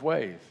in all his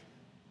ways.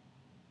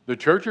 The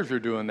churches are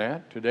doing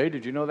that today.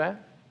 Did you know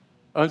that?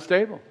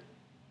 Unstable.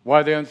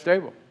 Why are they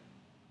unstable?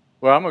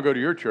 Well, I'm going to go to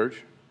your church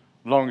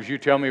as long as you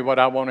tell me what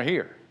I want to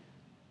hear.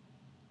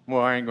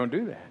 Well, I ain't going to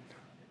do that.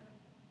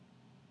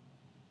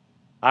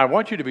 I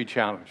want you to be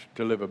challenged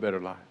to live a better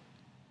life.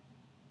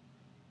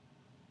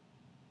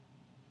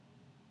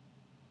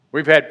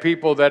 We've had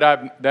people that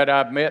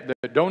I've met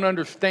that don't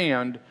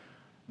understand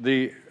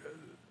the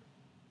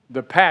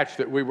patch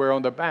that we wear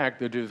on the back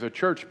that is a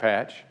church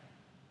patch.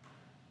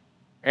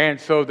 And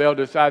so they'll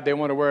decide they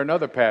want to wear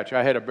another patch.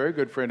 I had a very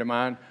good friend of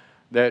mine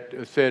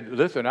that said,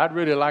 "Listen, I'd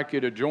really like you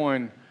to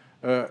join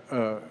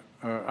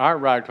our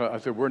ride club." I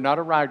said, "We're not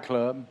a ride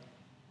club.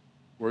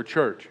 We're a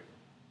church.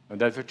 And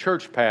that's a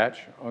church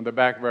patch on the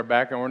back of our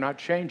back, and we're not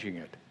changing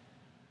it.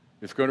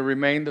 It's going to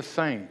remain the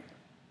same.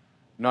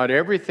 Not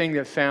everything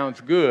that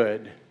sounds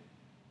good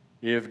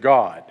is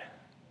God."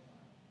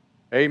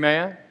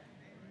 Amen?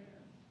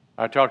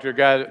 I talked to a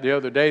guy the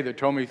other day that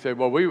told me, he said,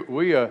 "Well,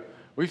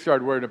 we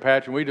started wearing a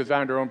patch, and we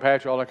designed our own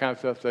patch, all that kind of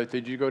stuff." So I said,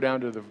 "Did you go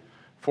down to the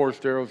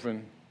Forest Arrows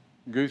and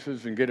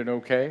Gooses and get it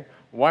okay?"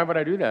 "Why would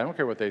I do that? I don't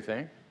care what they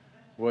think."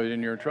 "Well,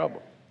 then you're in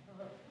trouble."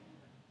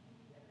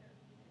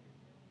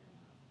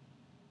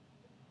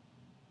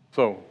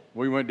 So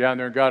we went down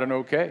there and got an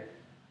okay.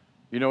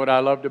 You know what I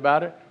loved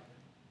about it?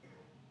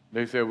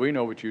 They said, "We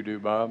know what you do,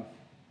 Bob.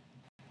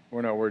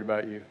 We're not worried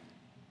about you."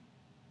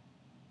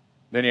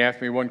 Then he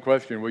asked me one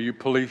question, will you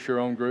police your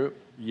own group?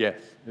 Yes,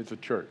 it's a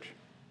church.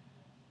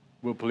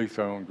 We'll police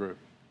our own group.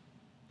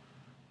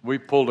 We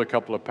pulled a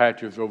couple of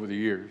patches over the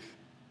years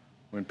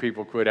when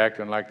people quit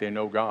acting like they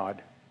know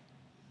God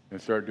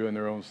and start doing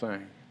their own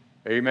thing.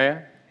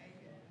 Amen?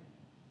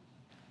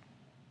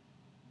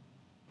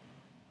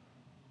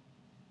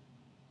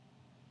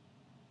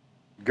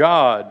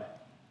 God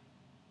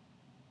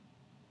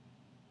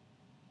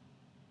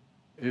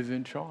is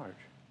in charge.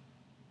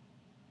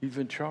 He's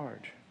in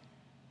charge.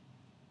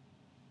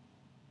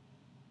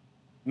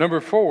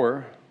 Number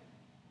 4,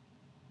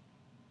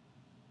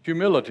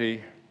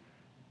 humility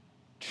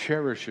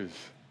cherishes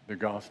the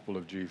gospel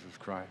of Jesus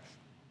Christ.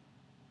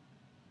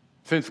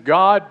 Since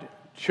God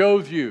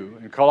chose you,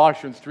 in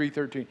Colossians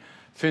 3:13,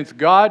 since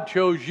God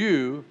chose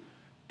you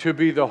to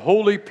be the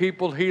holy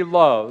people he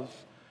loves,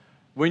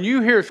 when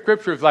you hear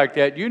scriptures like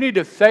that, you need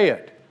to say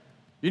it.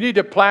 You need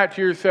to apply it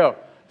to yourself.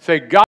 Say,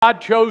 God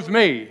chose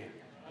me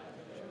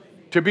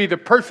to be the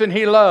person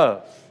he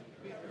loves.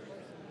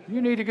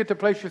 You need to get to the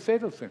place to say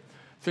those things.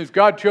 Since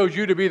God chose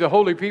you to be the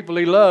holy people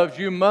he loves,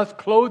 you must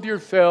clothe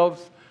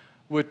yourselves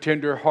with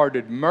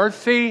tender-hearted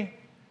mercy,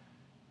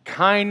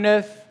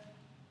 kindness,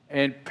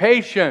 and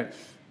patience.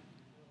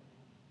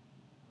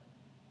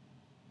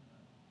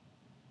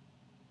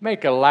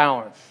 Make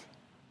allowance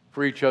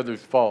for each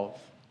other's faults.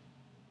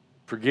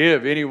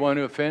 Forgive anyone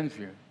who offends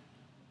you.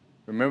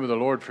 Remember, the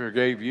Lord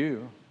forgave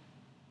you,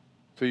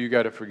 so you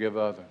got to forgive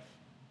others.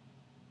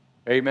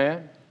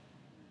 Amen?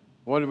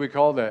 What do we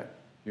call that?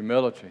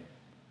 Humility.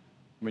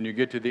 When you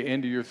get to the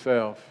end of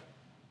yourself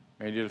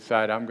and you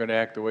decide, I'm going to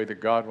act the way that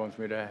God wants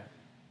me to act.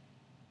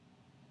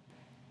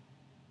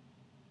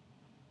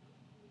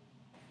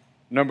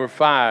 Number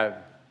 5,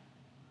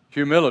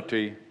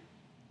 humility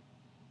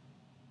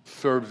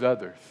serves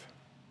others.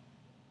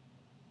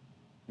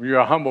 When you're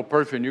a humble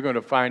person, you're going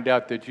to find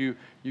out that you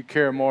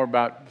care more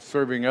about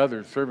serving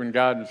others, serving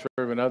God and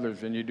serving others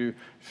than you do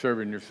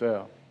serving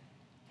yourself.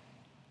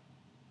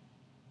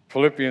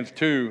 Philippians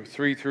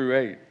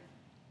 2:3-8.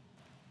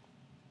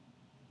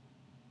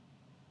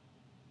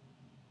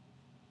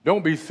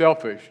 Don't be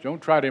selfish.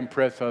 Don't try to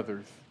impress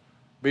others.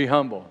 Be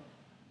humble,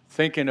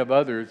 thinking of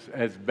others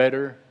as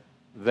better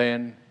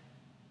than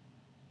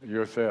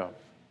yourself.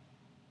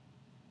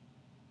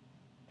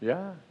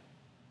 Yeah.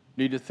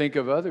 Need to think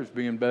of others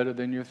being better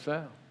than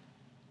yourself.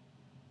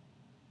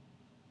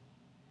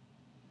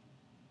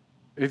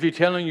 Is he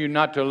telling you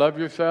not to love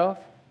yourself?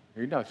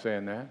 He's not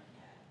saying that.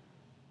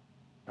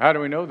 How do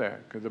we know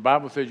that? Because the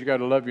Bible says you got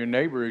to love your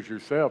neighbor as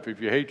yourself.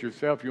 If you hate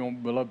yourself, you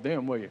won't love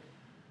them, will you?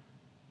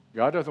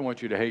 God doesn't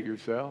want you to hate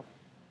yourself.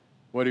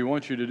 What he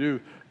wants you to do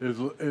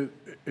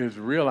is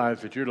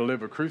realize that you're to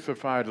live a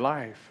crucified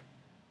life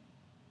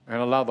and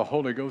allow the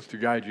Holy Ghost to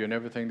guide you in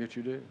everything that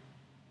you do.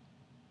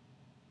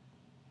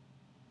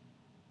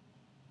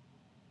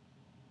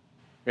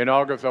 In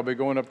August, I'll be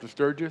going up to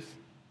Sturgis.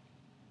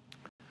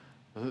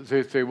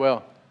 They say,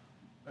 well,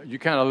 you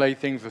kind of lay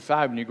things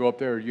aside when you go up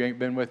there, or you ain't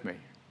been with me.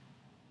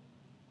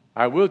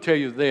 I will tell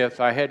you this,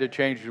 I had to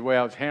change the way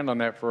I was handling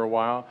that for a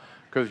while,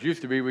 because it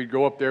used to be we'd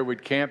go up there,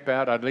 we'd camp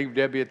out, I'd leave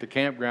Debbie at the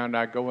campground,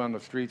 I'd go on the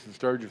streets of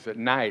Sturgis at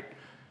night,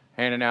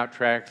 handing out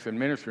tracts and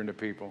ministering to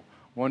people.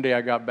 One day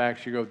I got back,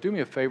 she goes, do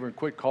me a favor and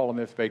quit calling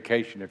this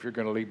vacation if you're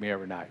going to leave me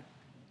every night.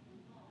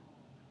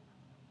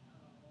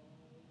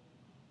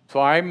 So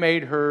I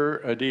made her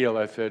a deal.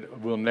 I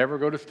said, we'll never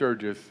go to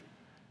Sturgis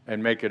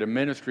and make it a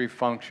ministry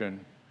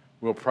function.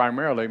 We'll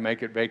primarily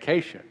make it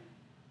vacation.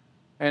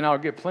 And I'll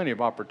get plenty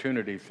of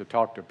opportunities to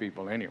talk to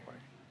people anyway.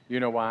 You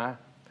know why?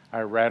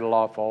 I rattle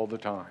off all the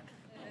time.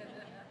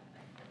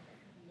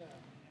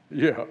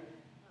 Yeah.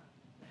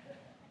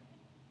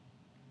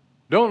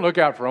 Don't look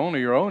out for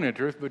only your own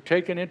interest, but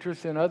take an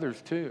interest in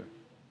others too.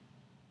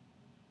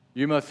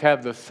 You must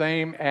have the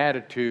same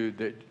attitude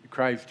that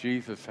Christ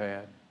Jesus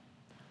had.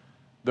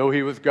 Though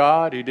he was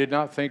God, he did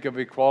not think of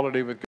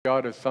equality with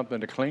God as something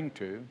to cling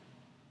to.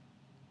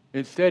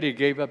 Instead, he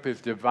gave up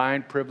his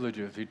divine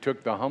privileges. He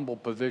took the humble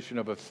position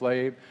of a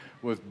slave,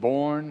 was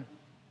born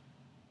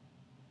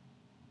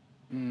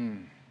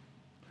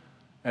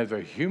as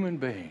a human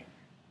being.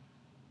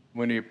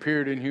 When he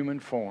appeared in human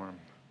form,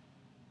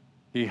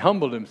 he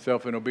humbled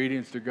himself in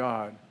obedience to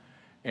God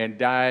and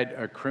died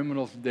a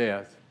criminal's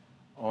death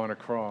on a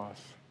cross.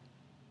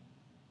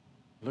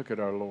 Look at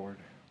our Lord.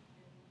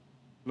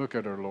 Look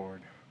at our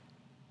Lord.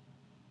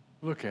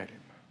 Look at him.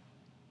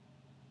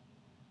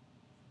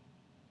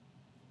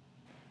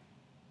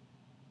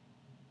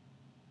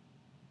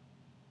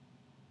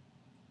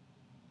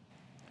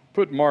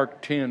 Put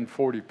Mark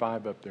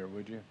 10:45 up there,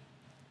 would you?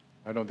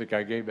 I don't think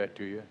I gave that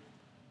to you.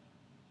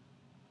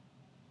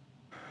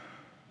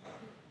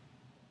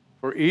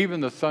 For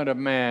even the Son of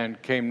Man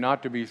came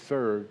not to be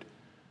served,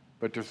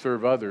 but to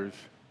serve others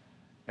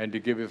and to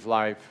give his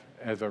life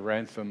as a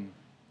ransom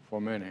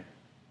for many.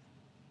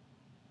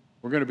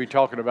 We're going to be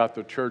talking about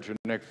the church in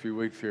the next few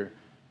weeks here.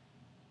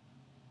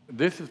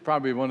 This is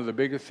probably one of the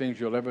biggest things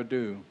you'll ever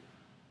do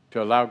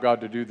to allow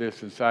God to do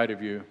this inside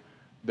of you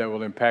that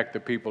will impact the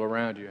people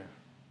around you.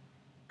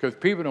 Because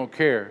people don't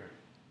care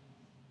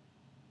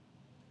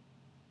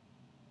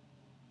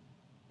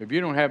If you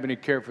don't have any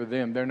care for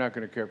them, they're not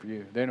going to care for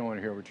you. They don't want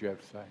to hear what you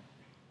have to say.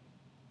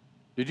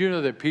 Did you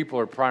know that people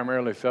are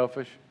primarily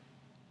selfish?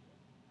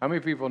 How many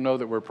people know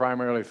that we're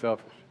primarily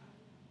selfish?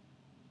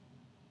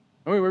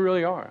 I mean, we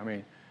really are. I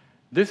mean,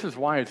 this is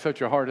why it's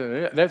such a hard.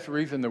 That's the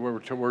reason that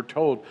we're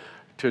told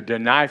to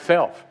deny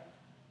self.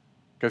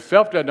 Because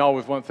self doesn't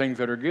always want things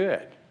that are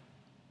good.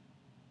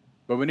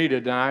 But we need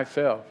to deny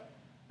self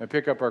and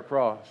pick up our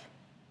cross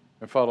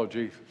and follow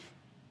Jesus.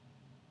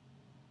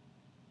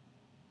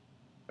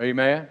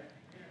 Amen?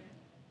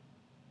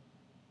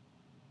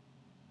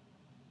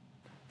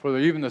 For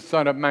even the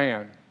Son of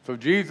Man. So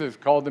Jesus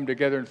called them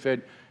together and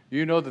said,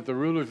 you know that the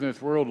rulers in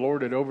this world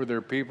lord it over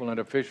their people, and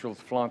officials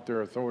flaunt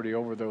their authority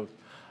over those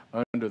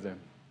under them.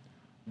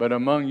 But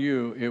among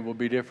you it will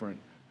be different.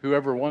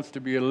 Whoever wants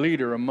to be a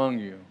leader among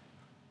you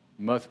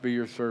must be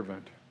your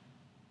servant.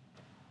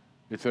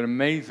 It's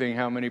amazing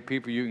how many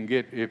people you can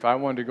get. If I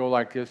wanted to go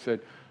like this,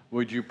 said,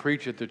 would you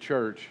preach at the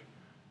church?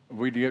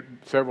 We'd get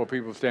several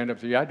people stand up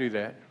and say, yeah, I do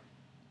that.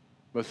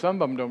 But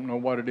some of them don't know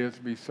what it is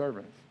to be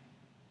servants.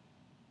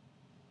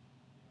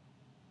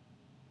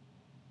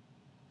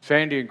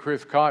 Sandy and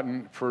Chris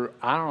Cotton, for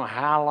I don't know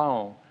how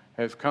long,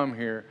 has come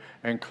here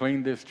and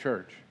cleaned this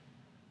church.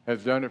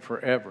 Has done it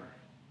forever.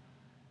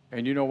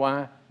 And you know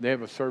why? They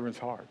have a servant's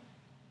heart.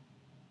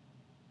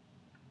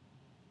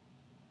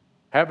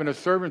 Having a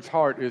servant's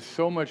heart is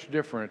so much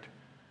different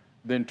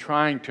than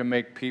trying to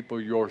make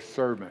people your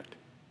servant.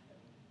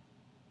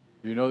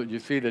 You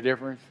see the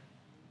difference?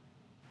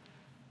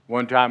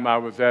 One time I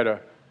was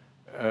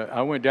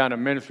I went down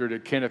and ministered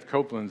at Kenneth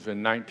Copeland's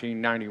in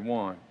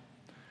 1991.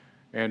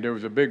 And there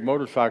was a big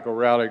motorcycle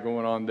rally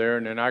going on there,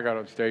 and then I got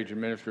on stage and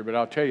ministered. But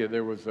I'll tell you,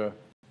 there was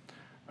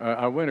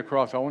I went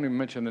across, I won't even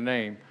mention the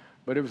name,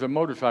 but it was a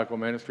motorcycle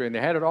ministry, and they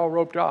had it all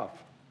roped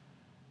off.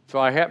 So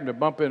I happened to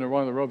bump into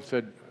one of the ropes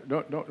and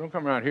said, don't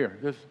come around here.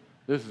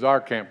 This is our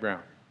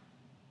campground.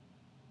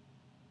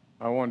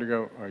 I wanted to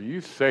go, are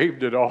you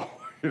saved at all?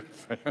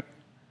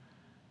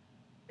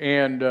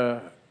 And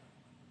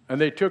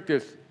they took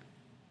this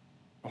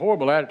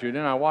horrible attitude.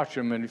 And I watched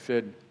him, and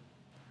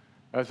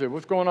I said,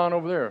 what's going on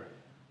over there?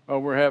 Oh,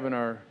 we're having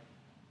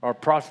our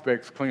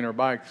prospects clean our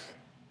bikes.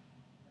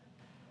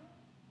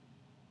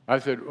 I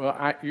said, well,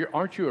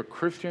 aren't you a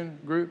Christian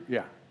group?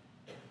 Yeah.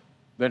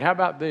 Then how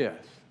about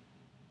this?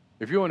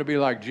 If you want to be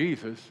like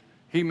Jesus,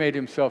 he made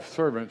himself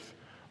servants.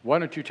 Why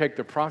don't you take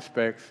the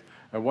prospects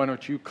and why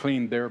don't you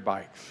clean their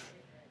bikes?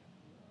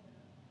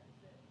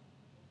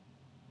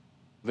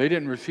 They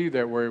didn't receive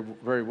that very,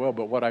 very well,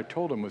 but what I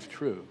told them was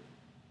true.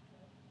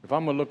 If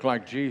I'm going to look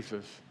like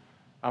Jesus,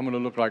 I'm going to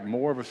look like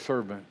more of a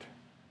servant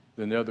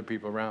than the other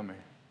people around me.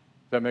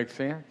 Does that make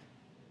sense?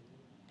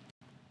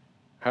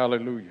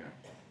 Hallelujah.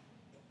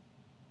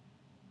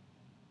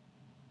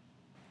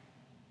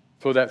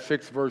 So that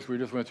 6th verse, we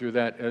just went through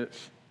that.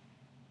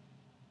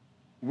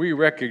 We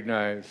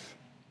recognize,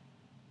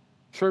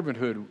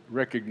 servanthood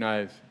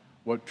recognize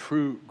what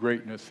true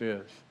greatness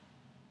is.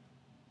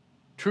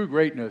 True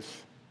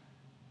greatness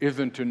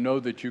isn't to know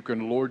that you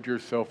can lord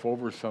yourself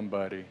over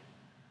somebody,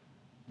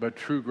 but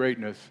true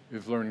greatness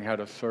is learning how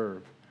to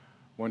serve.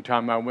 One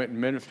time I went and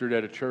ministered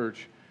at a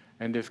church,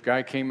 and this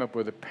guy came up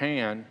with a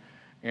pan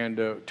and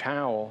a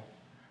towel,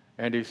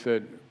 and he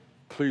said,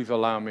 please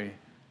allow me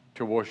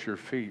to wash your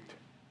feet.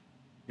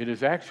 It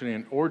is actually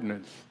an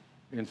ordinance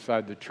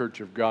inside the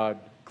Church of God,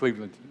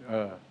 Cleveland,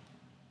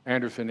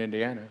 Anderson,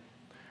 Indiana.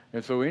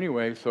 And so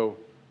anyway,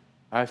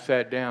 I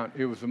sat down.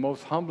 It was the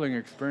most humbling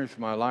experience of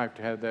my life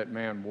to have that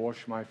man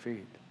wash my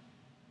feet.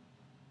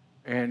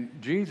 And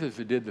Jesus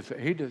did the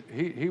same.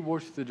 He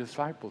washed the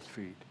disciples'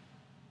 feet.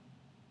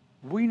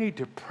 We need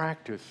to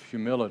practice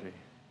humility.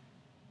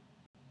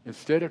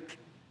 Instead of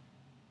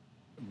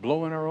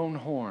blowing our own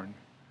horn,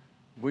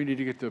 we need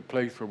to get to a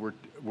place where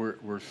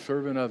we're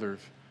serving others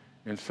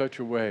in such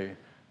a way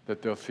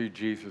that they'll see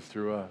Jesus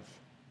through us.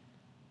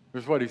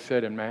 Here's what he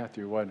said in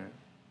Matthew, wasn't it?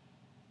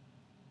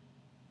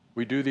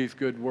 We do these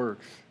good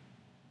works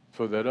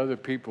so that other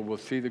people will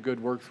see the good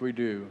works we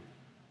do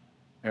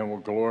and will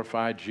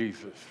glorify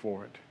Jesus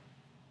for it.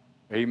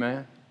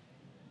 Amen?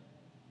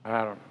 I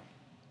don't know.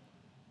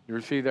 You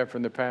receive that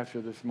from the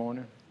pastor this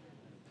morning?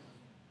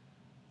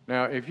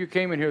 Now, if you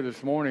came in here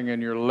this morning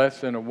and you're less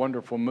than a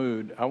wonderful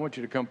mood, I want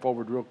you to come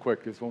forward real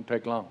quick. This won't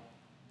take long.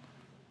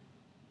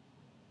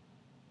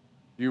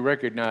 You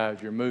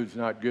recognize your mood's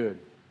not good,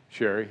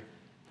 Sherry.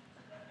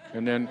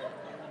 And then,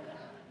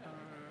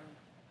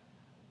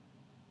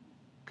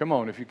 come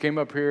on, if you came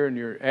up here and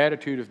your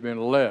attitude has been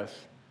less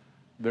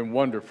than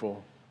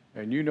wonderful,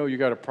 and you know you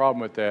got a problem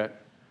with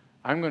that,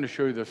 I'm going to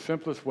show you the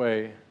simplest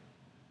way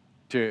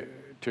to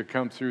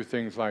come through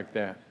things like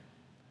that.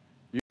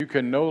 You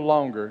can no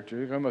longer,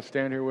 I'm going to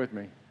stand here with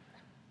me.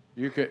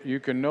 You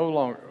can no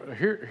longer,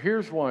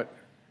 here's what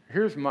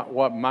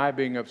my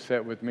being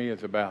upset with me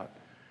is about.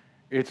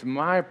 It's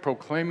my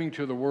proclaiming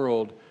to the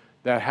world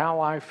that how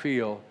I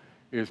feel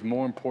is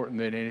more important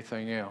than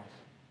anything else.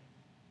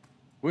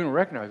 We don't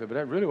recognize it, but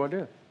that's really what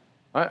it is.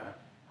 I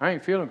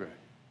ain't feeling good.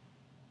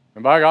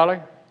 And by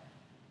golly,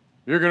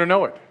 you're going to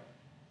know it.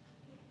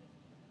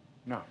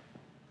 No.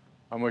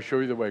 I'm going to show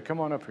you the way. Come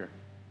on up here.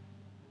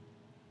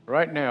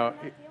 Right now,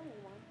 Not the only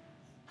one.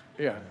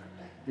 yeah,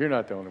 you're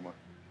not the only one.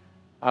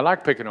 I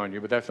like picking on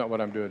you, but that's not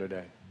what I'm doing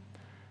today.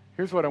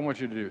 Here's what I want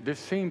you to do. This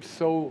seems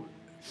so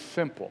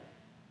simple,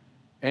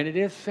 and it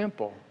is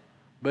simple,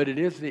 but it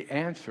is the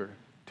answer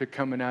to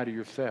coming out of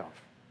yourself.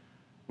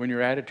 When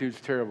your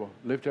attitude's terrible,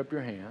 lift up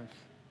your hands.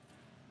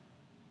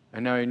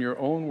 And now in your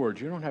own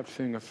words, you don't have to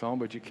sing a song,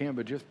 but you can,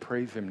 but just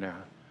praise him now.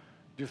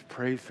 Just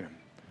praise him.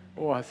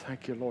 Oh, I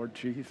thank you, Lord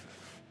Jesus.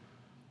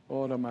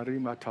 Oh, I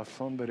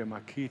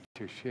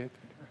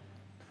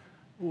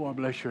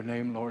bless your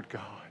name, Lord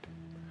God.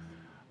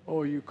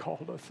 Oh, you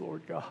called us,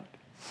 Lord God.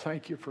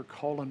 Thank you for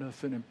calling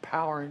us and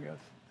empowering us.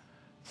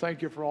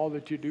 Thank you for all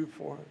that you do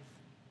for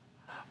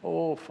us.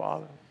 Oh,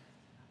 Father,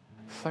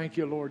 thank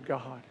you, Lord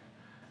God,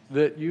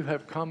 that you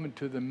have come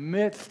into the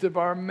midst of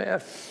our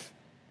mess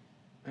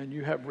and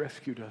you have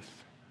rescued us.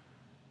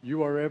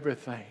 You are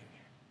everything.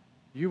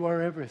 You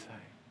are everything.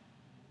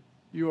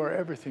 You are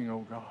everything,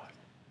 oh God.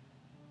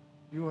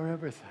 You are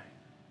everything.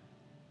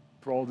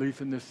 For all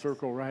these in this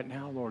circle right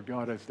now, Lord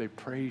God, as they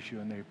praise you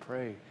and they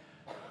pray,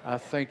 I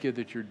thank you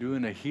that you're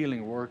doing a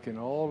healing work in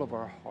all of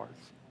our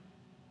hearts.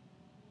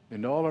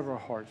 In all of our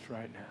hearts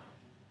right now.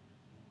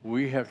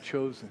 We have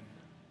chosen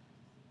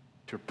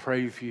to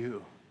praise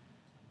you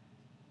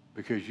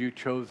because you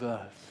chose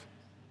us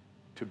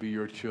to be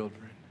your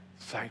children.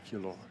 Thank you,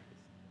 Lord.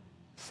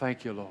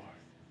 Thank you, Lord.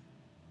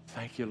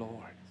 Thank you,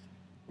 Lord.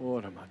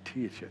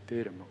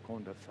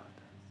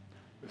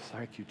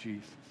 Thank you,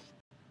 Jesus.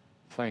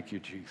 Thank you,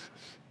 Jesus.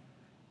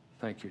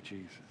 Thank you,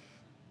 Jesus.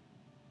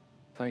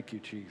 Thank you,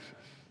 Jesus.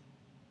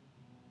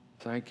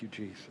 Thank you,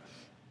 Jesus.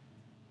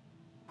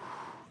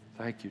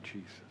 Thank you,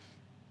 Jesus.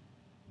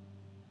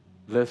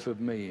 Less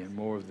of me and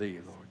more of thee,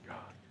 Lord God.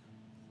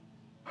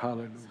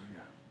 Hallelujah.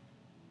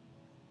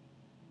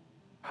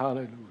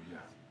 Hallelujah.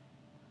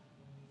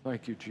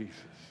 Thank you, Jesus.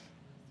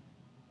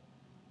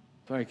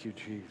 Thank you,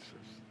 Jesus.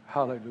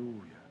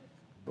 Hallelujah.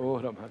 Oh,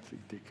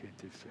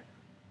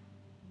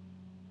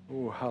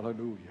 oh,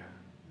 hallelujah.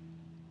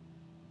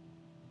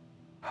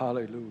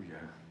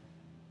 Hallelujah.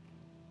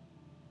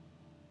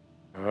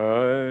 I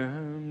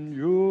am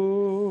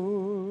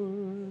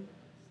yours.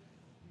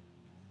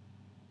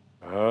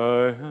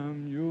 I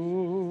am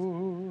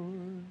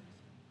yours.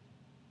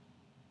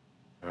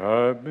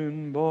 I've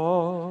been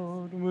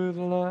bought with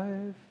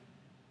life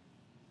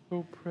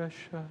so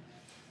precious.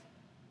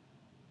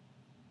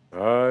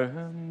 I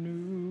am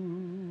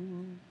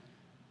new.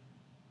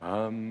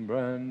 I'm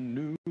brand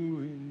new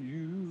in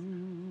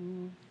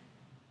you,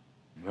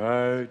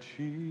 my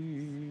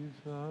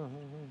Jesus.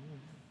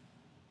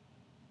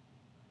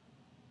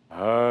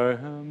 I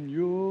am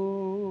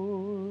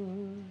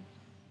yours.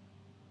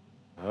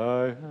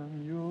 I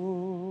am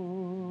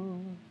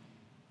yours.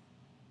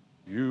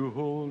 You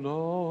hold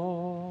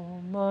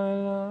all my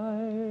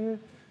life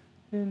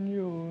in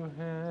your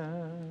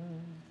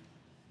hand.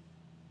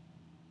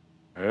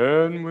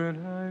 And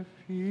when I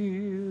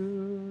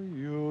feel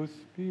your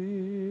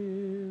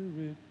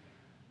spirit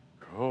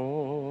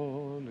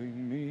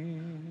calling me,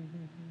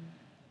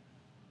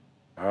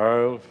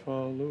 I'll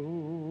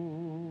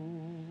follow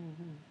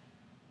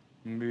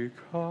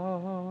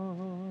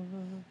because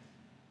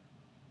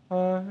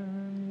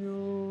I'm yours.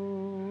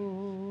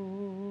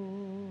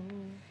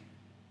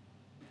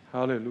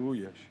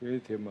 Hallelujah.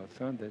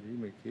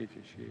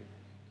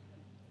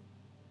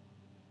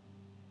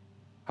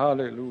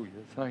 Hallelujah.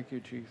 Thank you,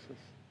 Jesus.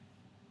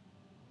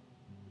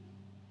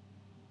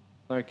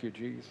 Thank you,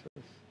 Jesus.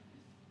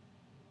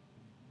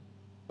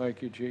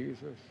 Thank you,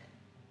 Jesus.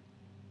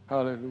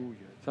 Hallelujah.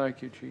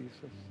 Thank you,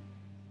 Jesus.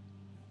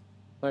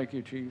 Thank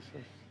you, Jesus.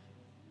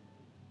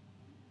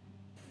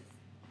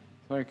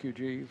 Thank you,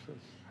 Jesus.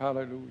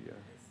 Hallelujah.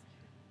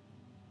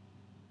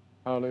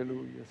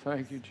 Hallelujah.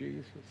 Thank you,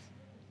 Jesus.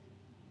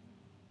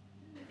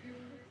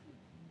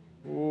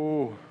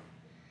 Oh.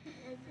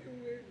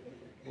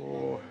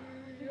 Oh.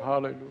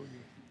 Hallelujah.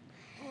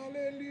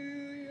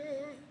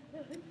 Hallelujah.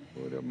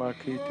 Hallelujah.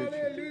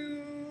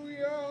 Hallelujah.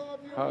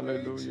 Have your way,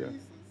 Hallelujah.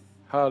 Jesus.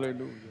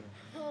 Hallelujah.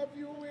 Have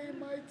your way,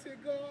 mighty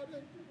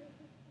God.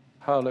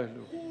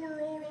 Hallelujah.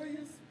 Pour out of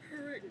your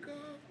spirit, God.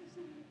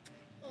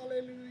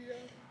 Hallelujah.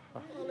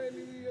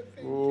 Hallelujah.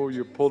 Thank Oh, you,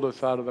 you Jesus. pulled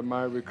us out of the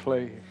miry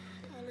clay.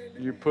 Hallelujah.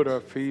 You put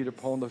our feet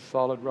upon the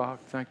solid rock.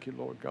 Thank you,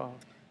 Lord God.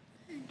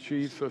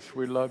 Jesus,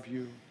 we love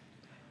you.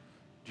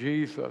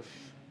 Jesus.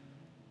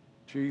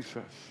 Jesus.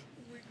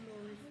 We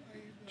glorify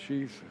you, God.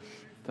 Jesus.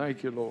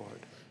 Thank you, Lord.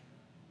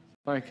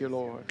 Thank you,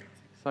 Lord.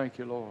 Thank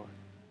you, Lord.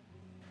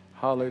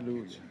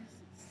 Hallelujah. Jesus.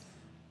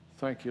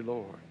 Thank you,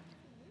 Lord. What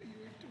you're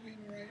doing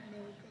right now,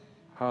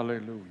 God.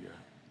 Hallelujah.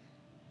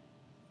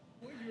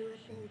 What you're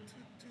about to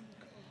do,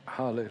 God.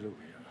 Hallelujah.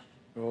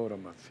 Ora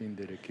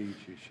masindere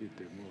kichi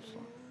shite musa.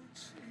 Oh,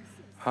 Jesus.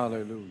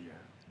 Hallelujah.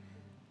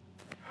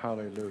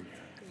 Hallelujah.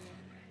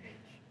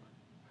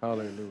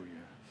 Hallelujah.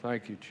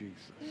 Thank you,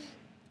 Jesus.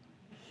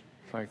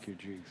 Thank you,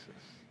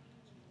 Jesus.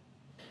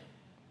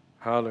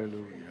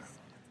 Hallelujah.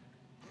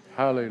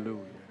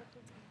 Hallelujah.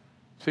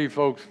 See,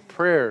 folks,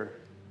 prayer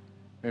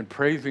and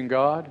praising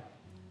God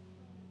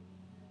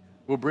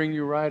will bring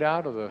you right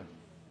out of the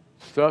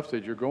stuff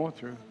that you're going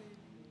through.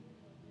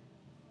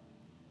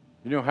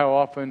 You know how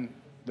often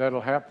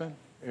that'll happen?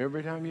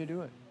 Every time you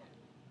do it.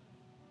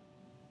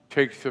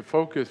 Takes the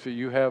focus that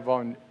you have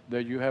on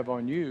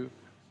you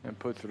and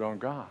puts it on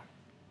God,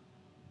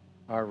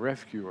 our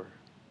rescuer,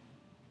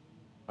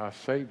 our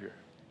Savior.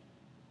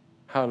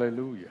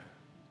 Hallelujah.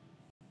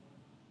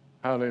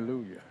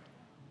 Hallelujah.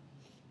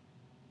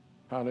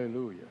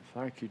 Hallelujah.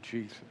 Thank you,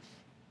 Jesus.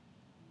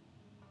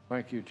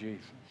 Thank you,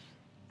 Jesus.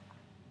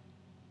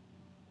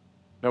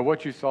 Now,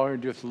 what you saw here,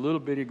 just a little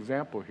bit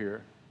example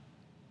here.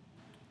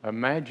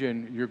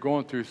 Imagine you're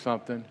going through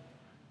something,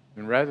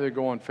 and rather than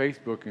go on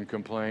Facebook and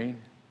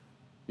complain,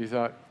 you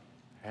thought,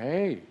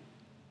 hey,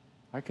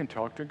 I can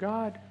talk to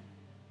God.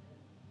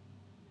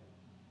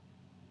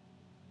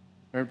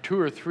 And 2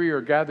 or 3 are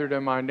gathered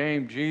in my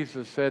name,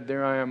 Jesus said,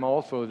 there I am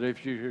also, that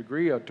if you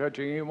agree on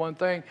touching any one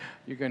thing,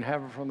 you can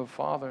have it from the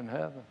Father in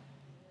heaven.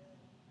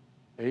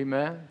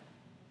 Amen.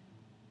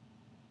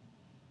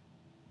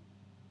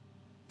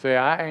 Say,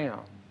 I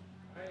am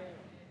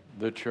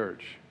the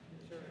church,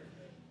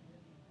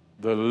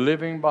 the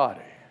living body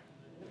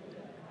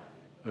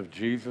of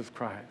Jesus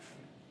Christ.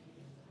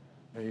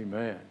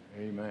 Amen.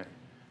 Amen.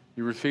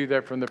 You received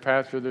that from the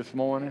pastor this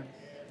morning?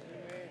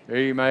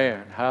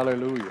 Amen.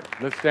 Hallelujah.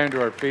 Let's stand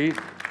to our feet.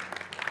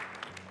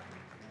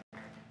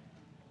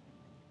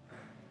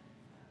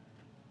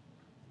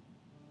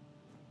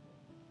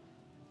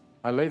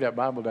 I lay that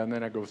Bible down,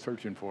 then I go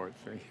searching for it,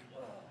 see?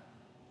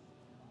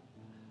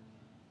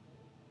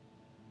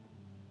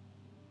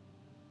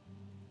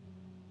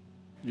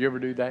 You ever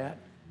do that?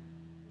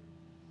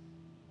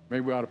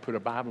 Maybe we ought to put a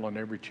Bible on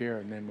every chair,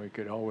 and then we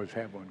could always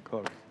have one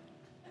close.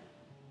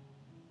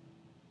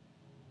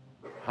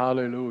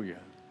 Hallelujah.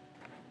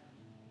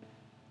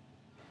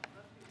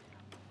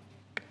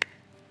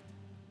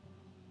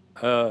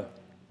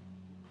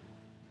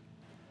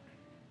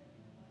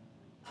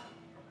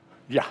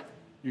 Yeah,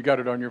 you got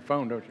it on your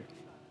phone, don't you?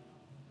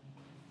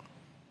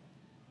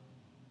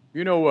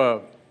 You know,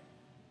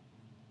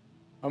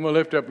 I'm going to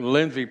lift up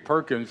Lindsay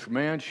Perkins.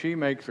 Man, she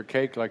makes a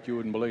cake like you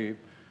wouldn't believe.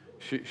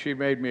 She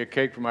made me a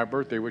cake for my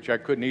birthday, which I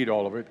couldn't eat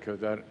all of it because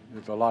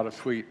there's a lot of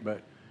sweet,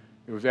 but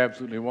it was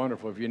absolutely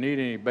wonderful. If you need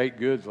any baked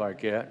goods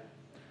like that,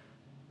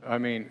 I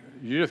mean,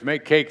 you just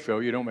make cakes, though.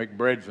 You don't make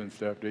breads and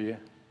stuff, do you?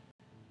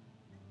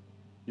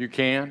 You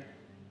can?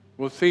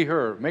 We'll see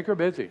her. Make her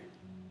busy.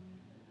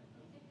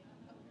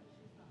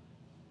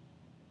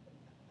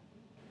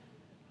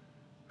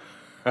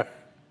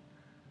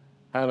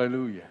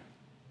 Hallelujah.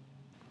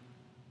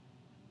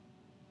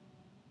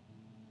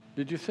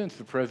 Did you sense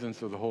the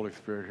presence of the Holy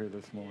Spirit here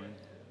this morning?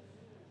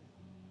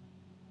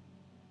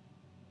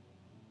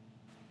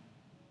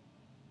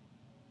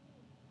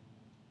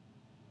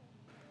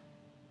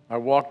 I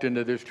walked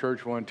into this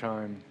church one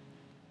time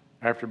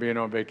after being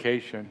on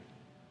vacation,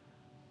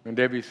 and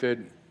Debbie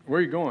said, where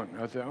are you going?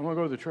 I said, I'm going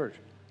to go to the church.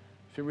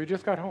 She said, we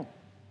just got home.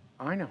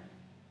 I know,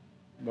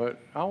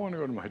 but I want to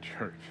go to my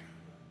church.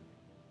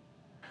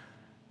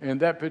 And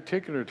that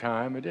particular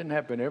time, it didn't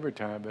happen every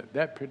time, but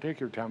that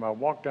particular time, I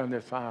walked down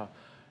this aisle,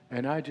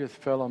 and I just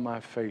fell on my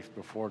face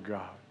before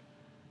God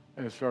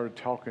and started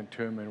talking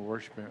to him and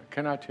worshiping him.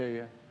 Can I tell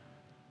you,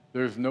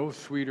 there's no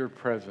sweeter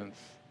presence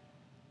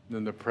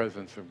than the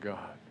presence of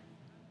God.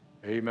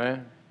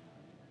 Amen.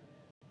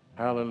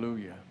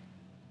 Hallelujah.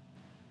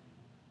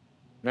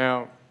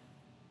 Now,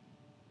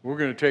 we're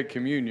going to take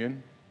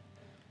communion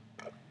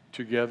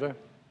together.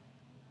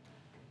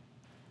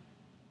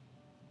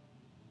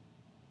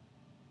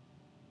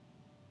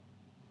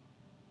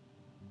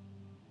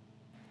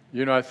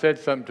 You know, I said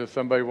something to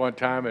somebody one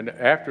time, and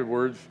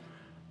afterwards,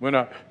 when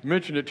I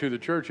mentioned it to the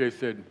church, they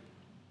said,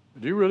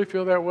 do you really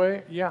feel that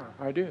way? Yeah,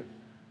 I do.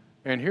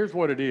 And here's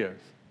what it is.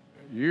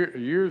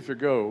 Years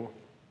ago,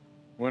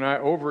 when I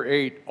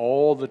overate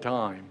all the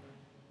time,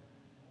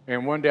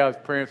 and one day I was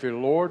praying and said,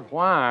 Lord,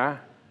 why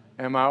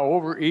am I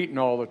overeating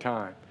all the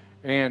time?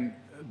 And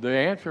the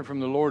answer from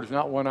the Lord is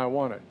not one I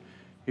wanted.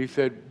 He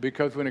said,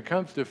 because when it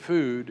comes to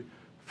food,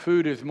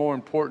 food is more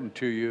important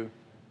to you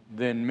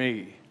than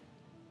me.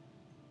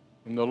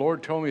 When the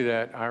Lord told me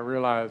that, I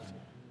realized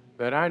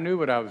that I knew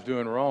what I was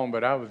doing wrong,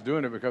 but I was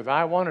doing it because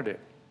I wanted it.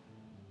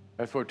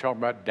 That's what we're talking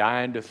about,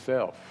 dying to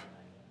self.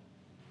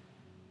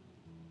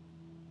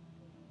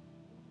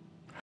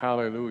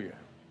 Hallelujah.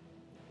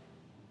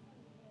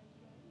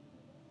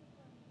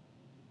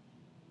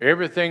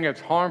 Everything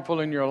that's harmful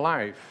in your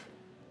life,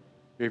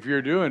 if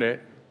you're doing it,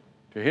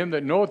 to him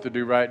that knoweth to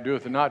do right,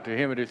 doeth it not, to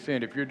him it is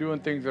sin. If you're doing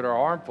things that are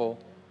harmful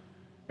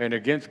and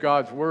against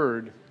God's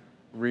word,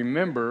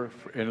 remember,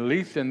 at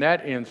least in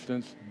that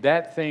instance,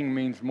 that thing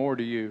means more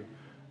to you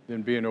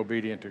than being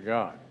obedient to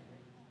God.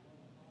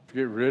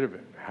 Get rid of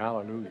it.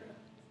 Hallelujah.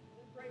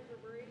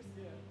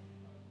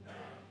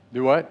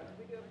 Do what?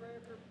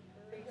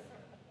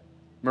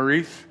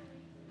 Maurice?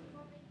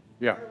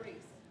 Yeah.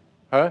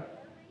 Huh?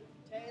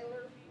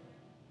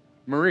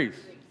 Maurice.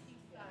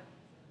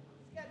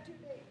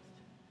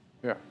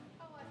 Yeah.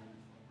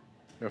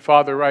 And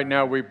Father, right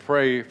now we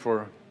pray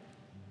for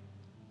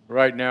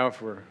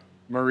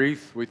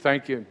Maurice. We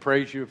thank you and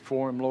praise you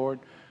for him, Lord.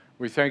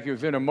 We thank you he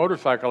was in a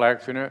motorcycle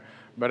accident,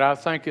 but I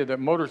thank you that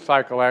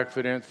motorcycle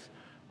accidents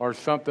are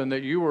something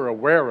that you were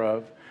aware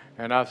of,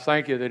 and I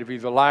thank you that if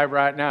he's alive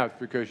right now, it's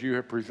because you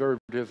have preserved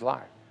his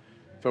life.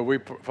 So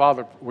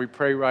Father, we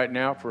pray right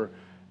now for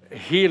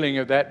healing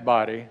of that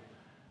body.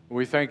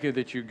 We thank you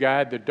that you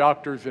guide the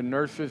doctors and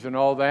nurses and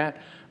all that,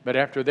 but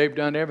after they've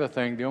done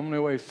everything, the only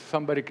way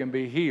somebody can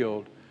be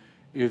healed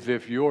is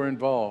if you're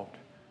involved.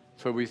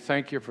 So we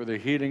thank you for the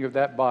healing of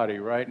that body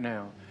right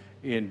now.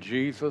 In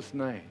Jesus'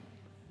 name,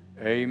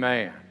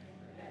 amen.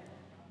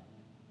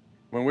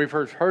 When we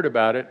first heard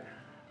about it,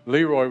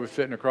 Leroy was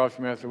sitting across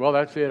from me. I said, well,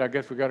 that's it. I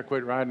guess we got to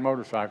quit riding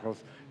motorcycles.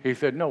 He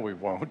said, no, we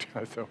won't.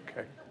 I said,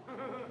 okay.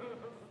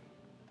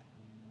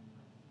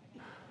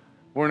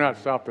 We're not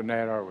stopping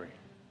that, are we?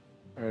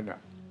 No.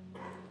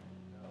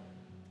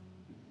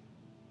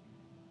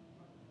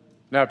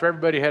 Now, if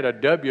everybody had a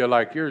W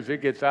like yours,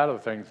 it gets out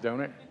of things,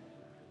 don't it?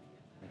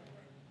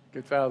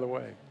 Gets out of the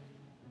way.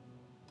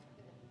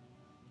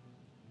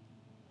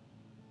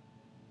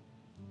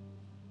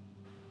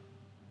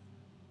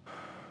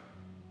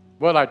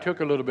 Well, I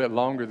took a little bit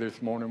longer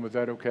this morning. Was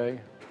that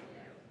okay?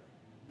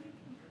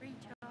 Preach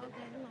all day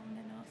long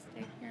and I'll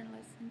stay here and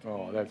listen to you.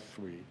 Oh, that's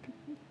sweet.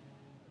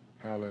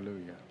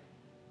 Hallelujah.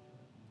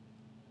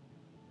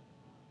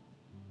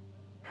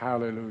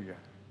 Hallelujah.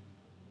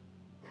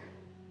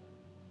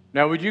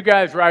 Now, would you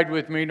guys ride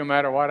with me no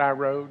matter what I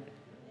rode?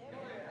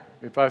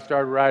 If I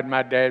started riding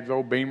my dad's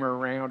old Beamer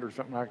around or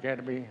something like that,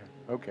 to be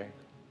okay.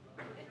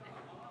 As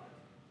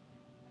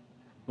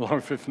long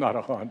as it's not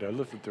a Honda,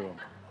 listen to them.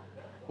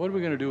 What are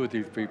we going to do with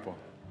these people?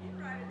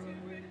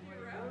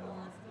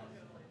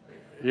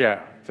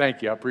 Yeah,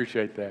 thank you. I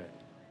appreciate that.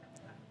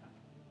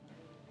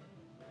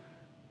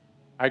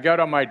 I got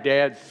on my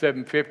dad's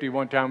 750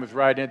 one time, was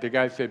riding it. The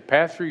guy said,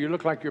 Pastor, you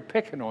look like you're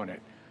picking on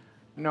it.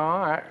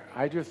 No,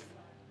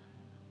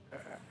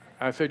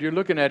 I said, you're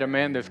looking at a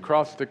man that's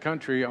crossed the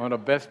country on a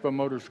Vespa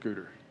motor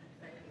scooter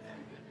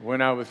when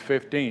I was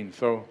 15.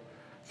 So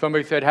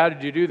somebody said, how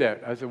did you do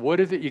that? I said, what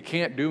is it you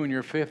can't do when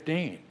you're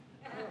 15?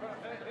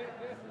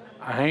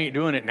 I ain't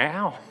doing it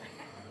now.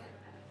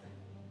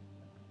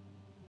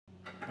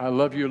 I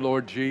love you,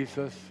 Lord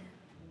Jesus.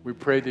 We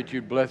pray that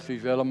you bless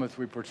these elements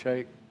we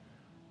partake,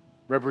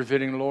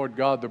 representing, Lord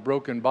God, the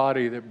broken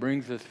body that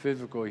brings us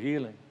physical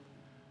healing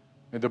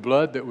and the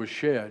blood that was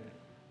shed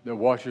that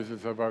washes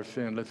us of our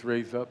sin. Let's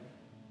raise up.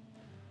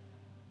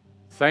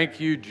 Thank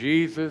you,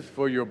 Jesus,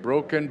 for your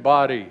broken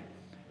body.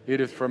 It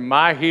is for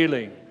my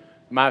healing,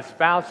 my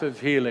spouse's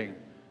healing,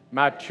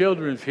 my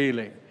children's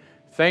healing.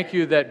 Thank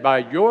you that by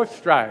your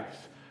stripes,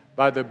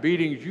 by the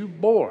beatings you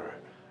bore,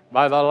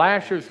 by the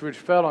lashes which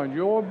fell on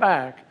your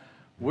back,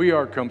 we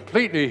are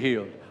completely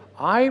healed.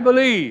 I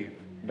believe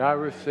and I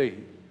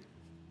receive.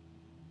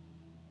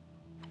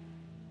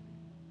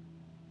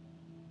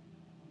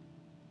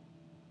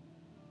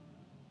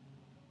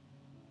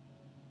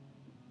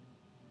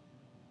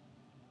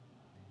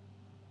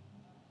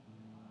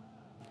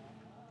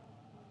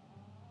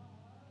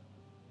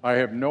 I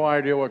have no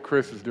idea what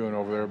Chris is doing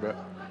over there, but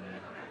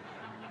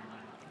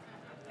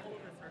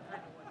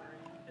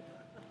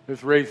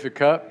let's raise the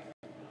cup.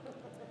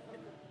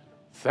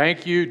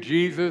 Thank you,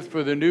 Jesus,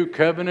 for the new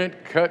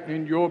covenant cut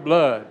in your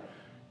blood.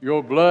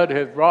 Your blood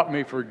has brought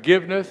me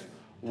forgiveness.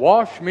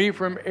 Wash me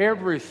from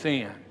every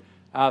sin.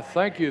 I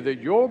thank you that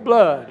your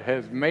blood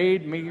has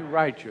made me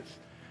righteous.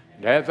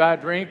 And as I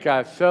drink,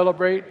 I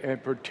celebrate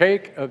and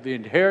partake of the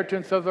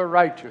inheritance of the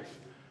righteous,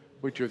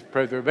 which is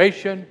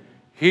preservation,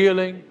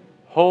 healing,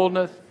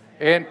 wholeness,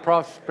 and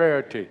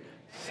prosperity.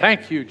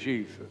 Thank you,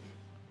 Jesus.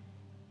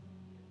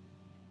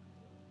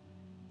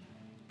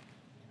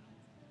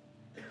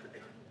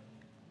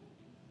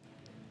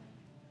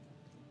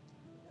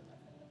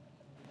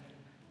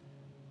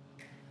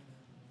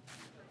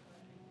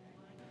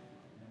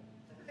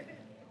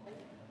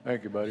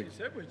 Thank you, buddy. She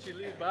said when she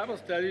leaves Bible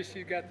study,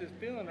 she's got this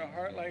feeling in her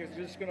heart like it's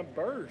just going to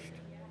burst.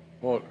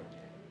 Well,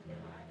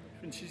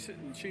 And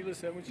Sheila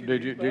said when she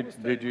did leaves Bible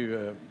study.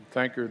 you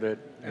thank her that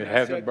And it I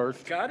hasn't said,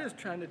 burst? God is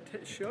trying to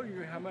show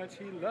you how much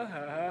He loves.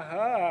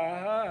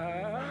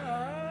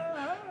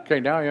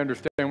 Okay, now I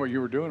understand what you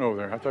were doing over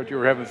there. I thought you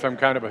were having some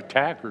kind of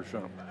attack or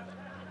something.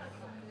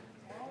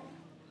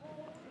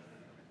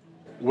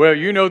 Well,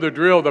 you know the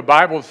drill. The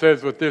Bible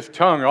says with this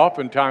tongue,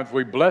 oftentimes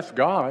we bless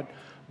God,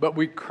 but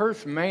we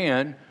curse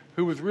man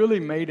who was really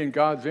made in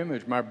God's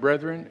image. My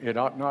brethren, it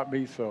ought not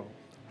be so.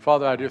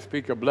 Father, I just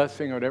speak a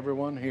blessing on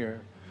everyone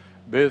here.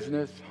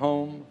 Business,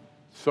 home,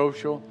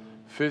 social,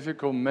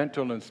 physical,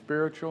 mental, and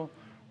spiritual.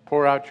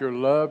 Pour out your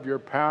love, your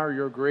power,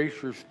 your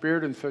grace, your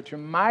spirit in such a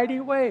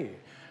mighty way.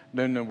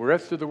 Then the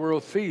rest of the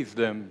world sees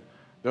them.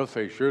 They'll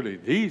say, surely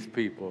these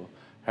people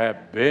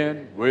have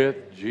been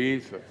with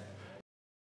Jesus.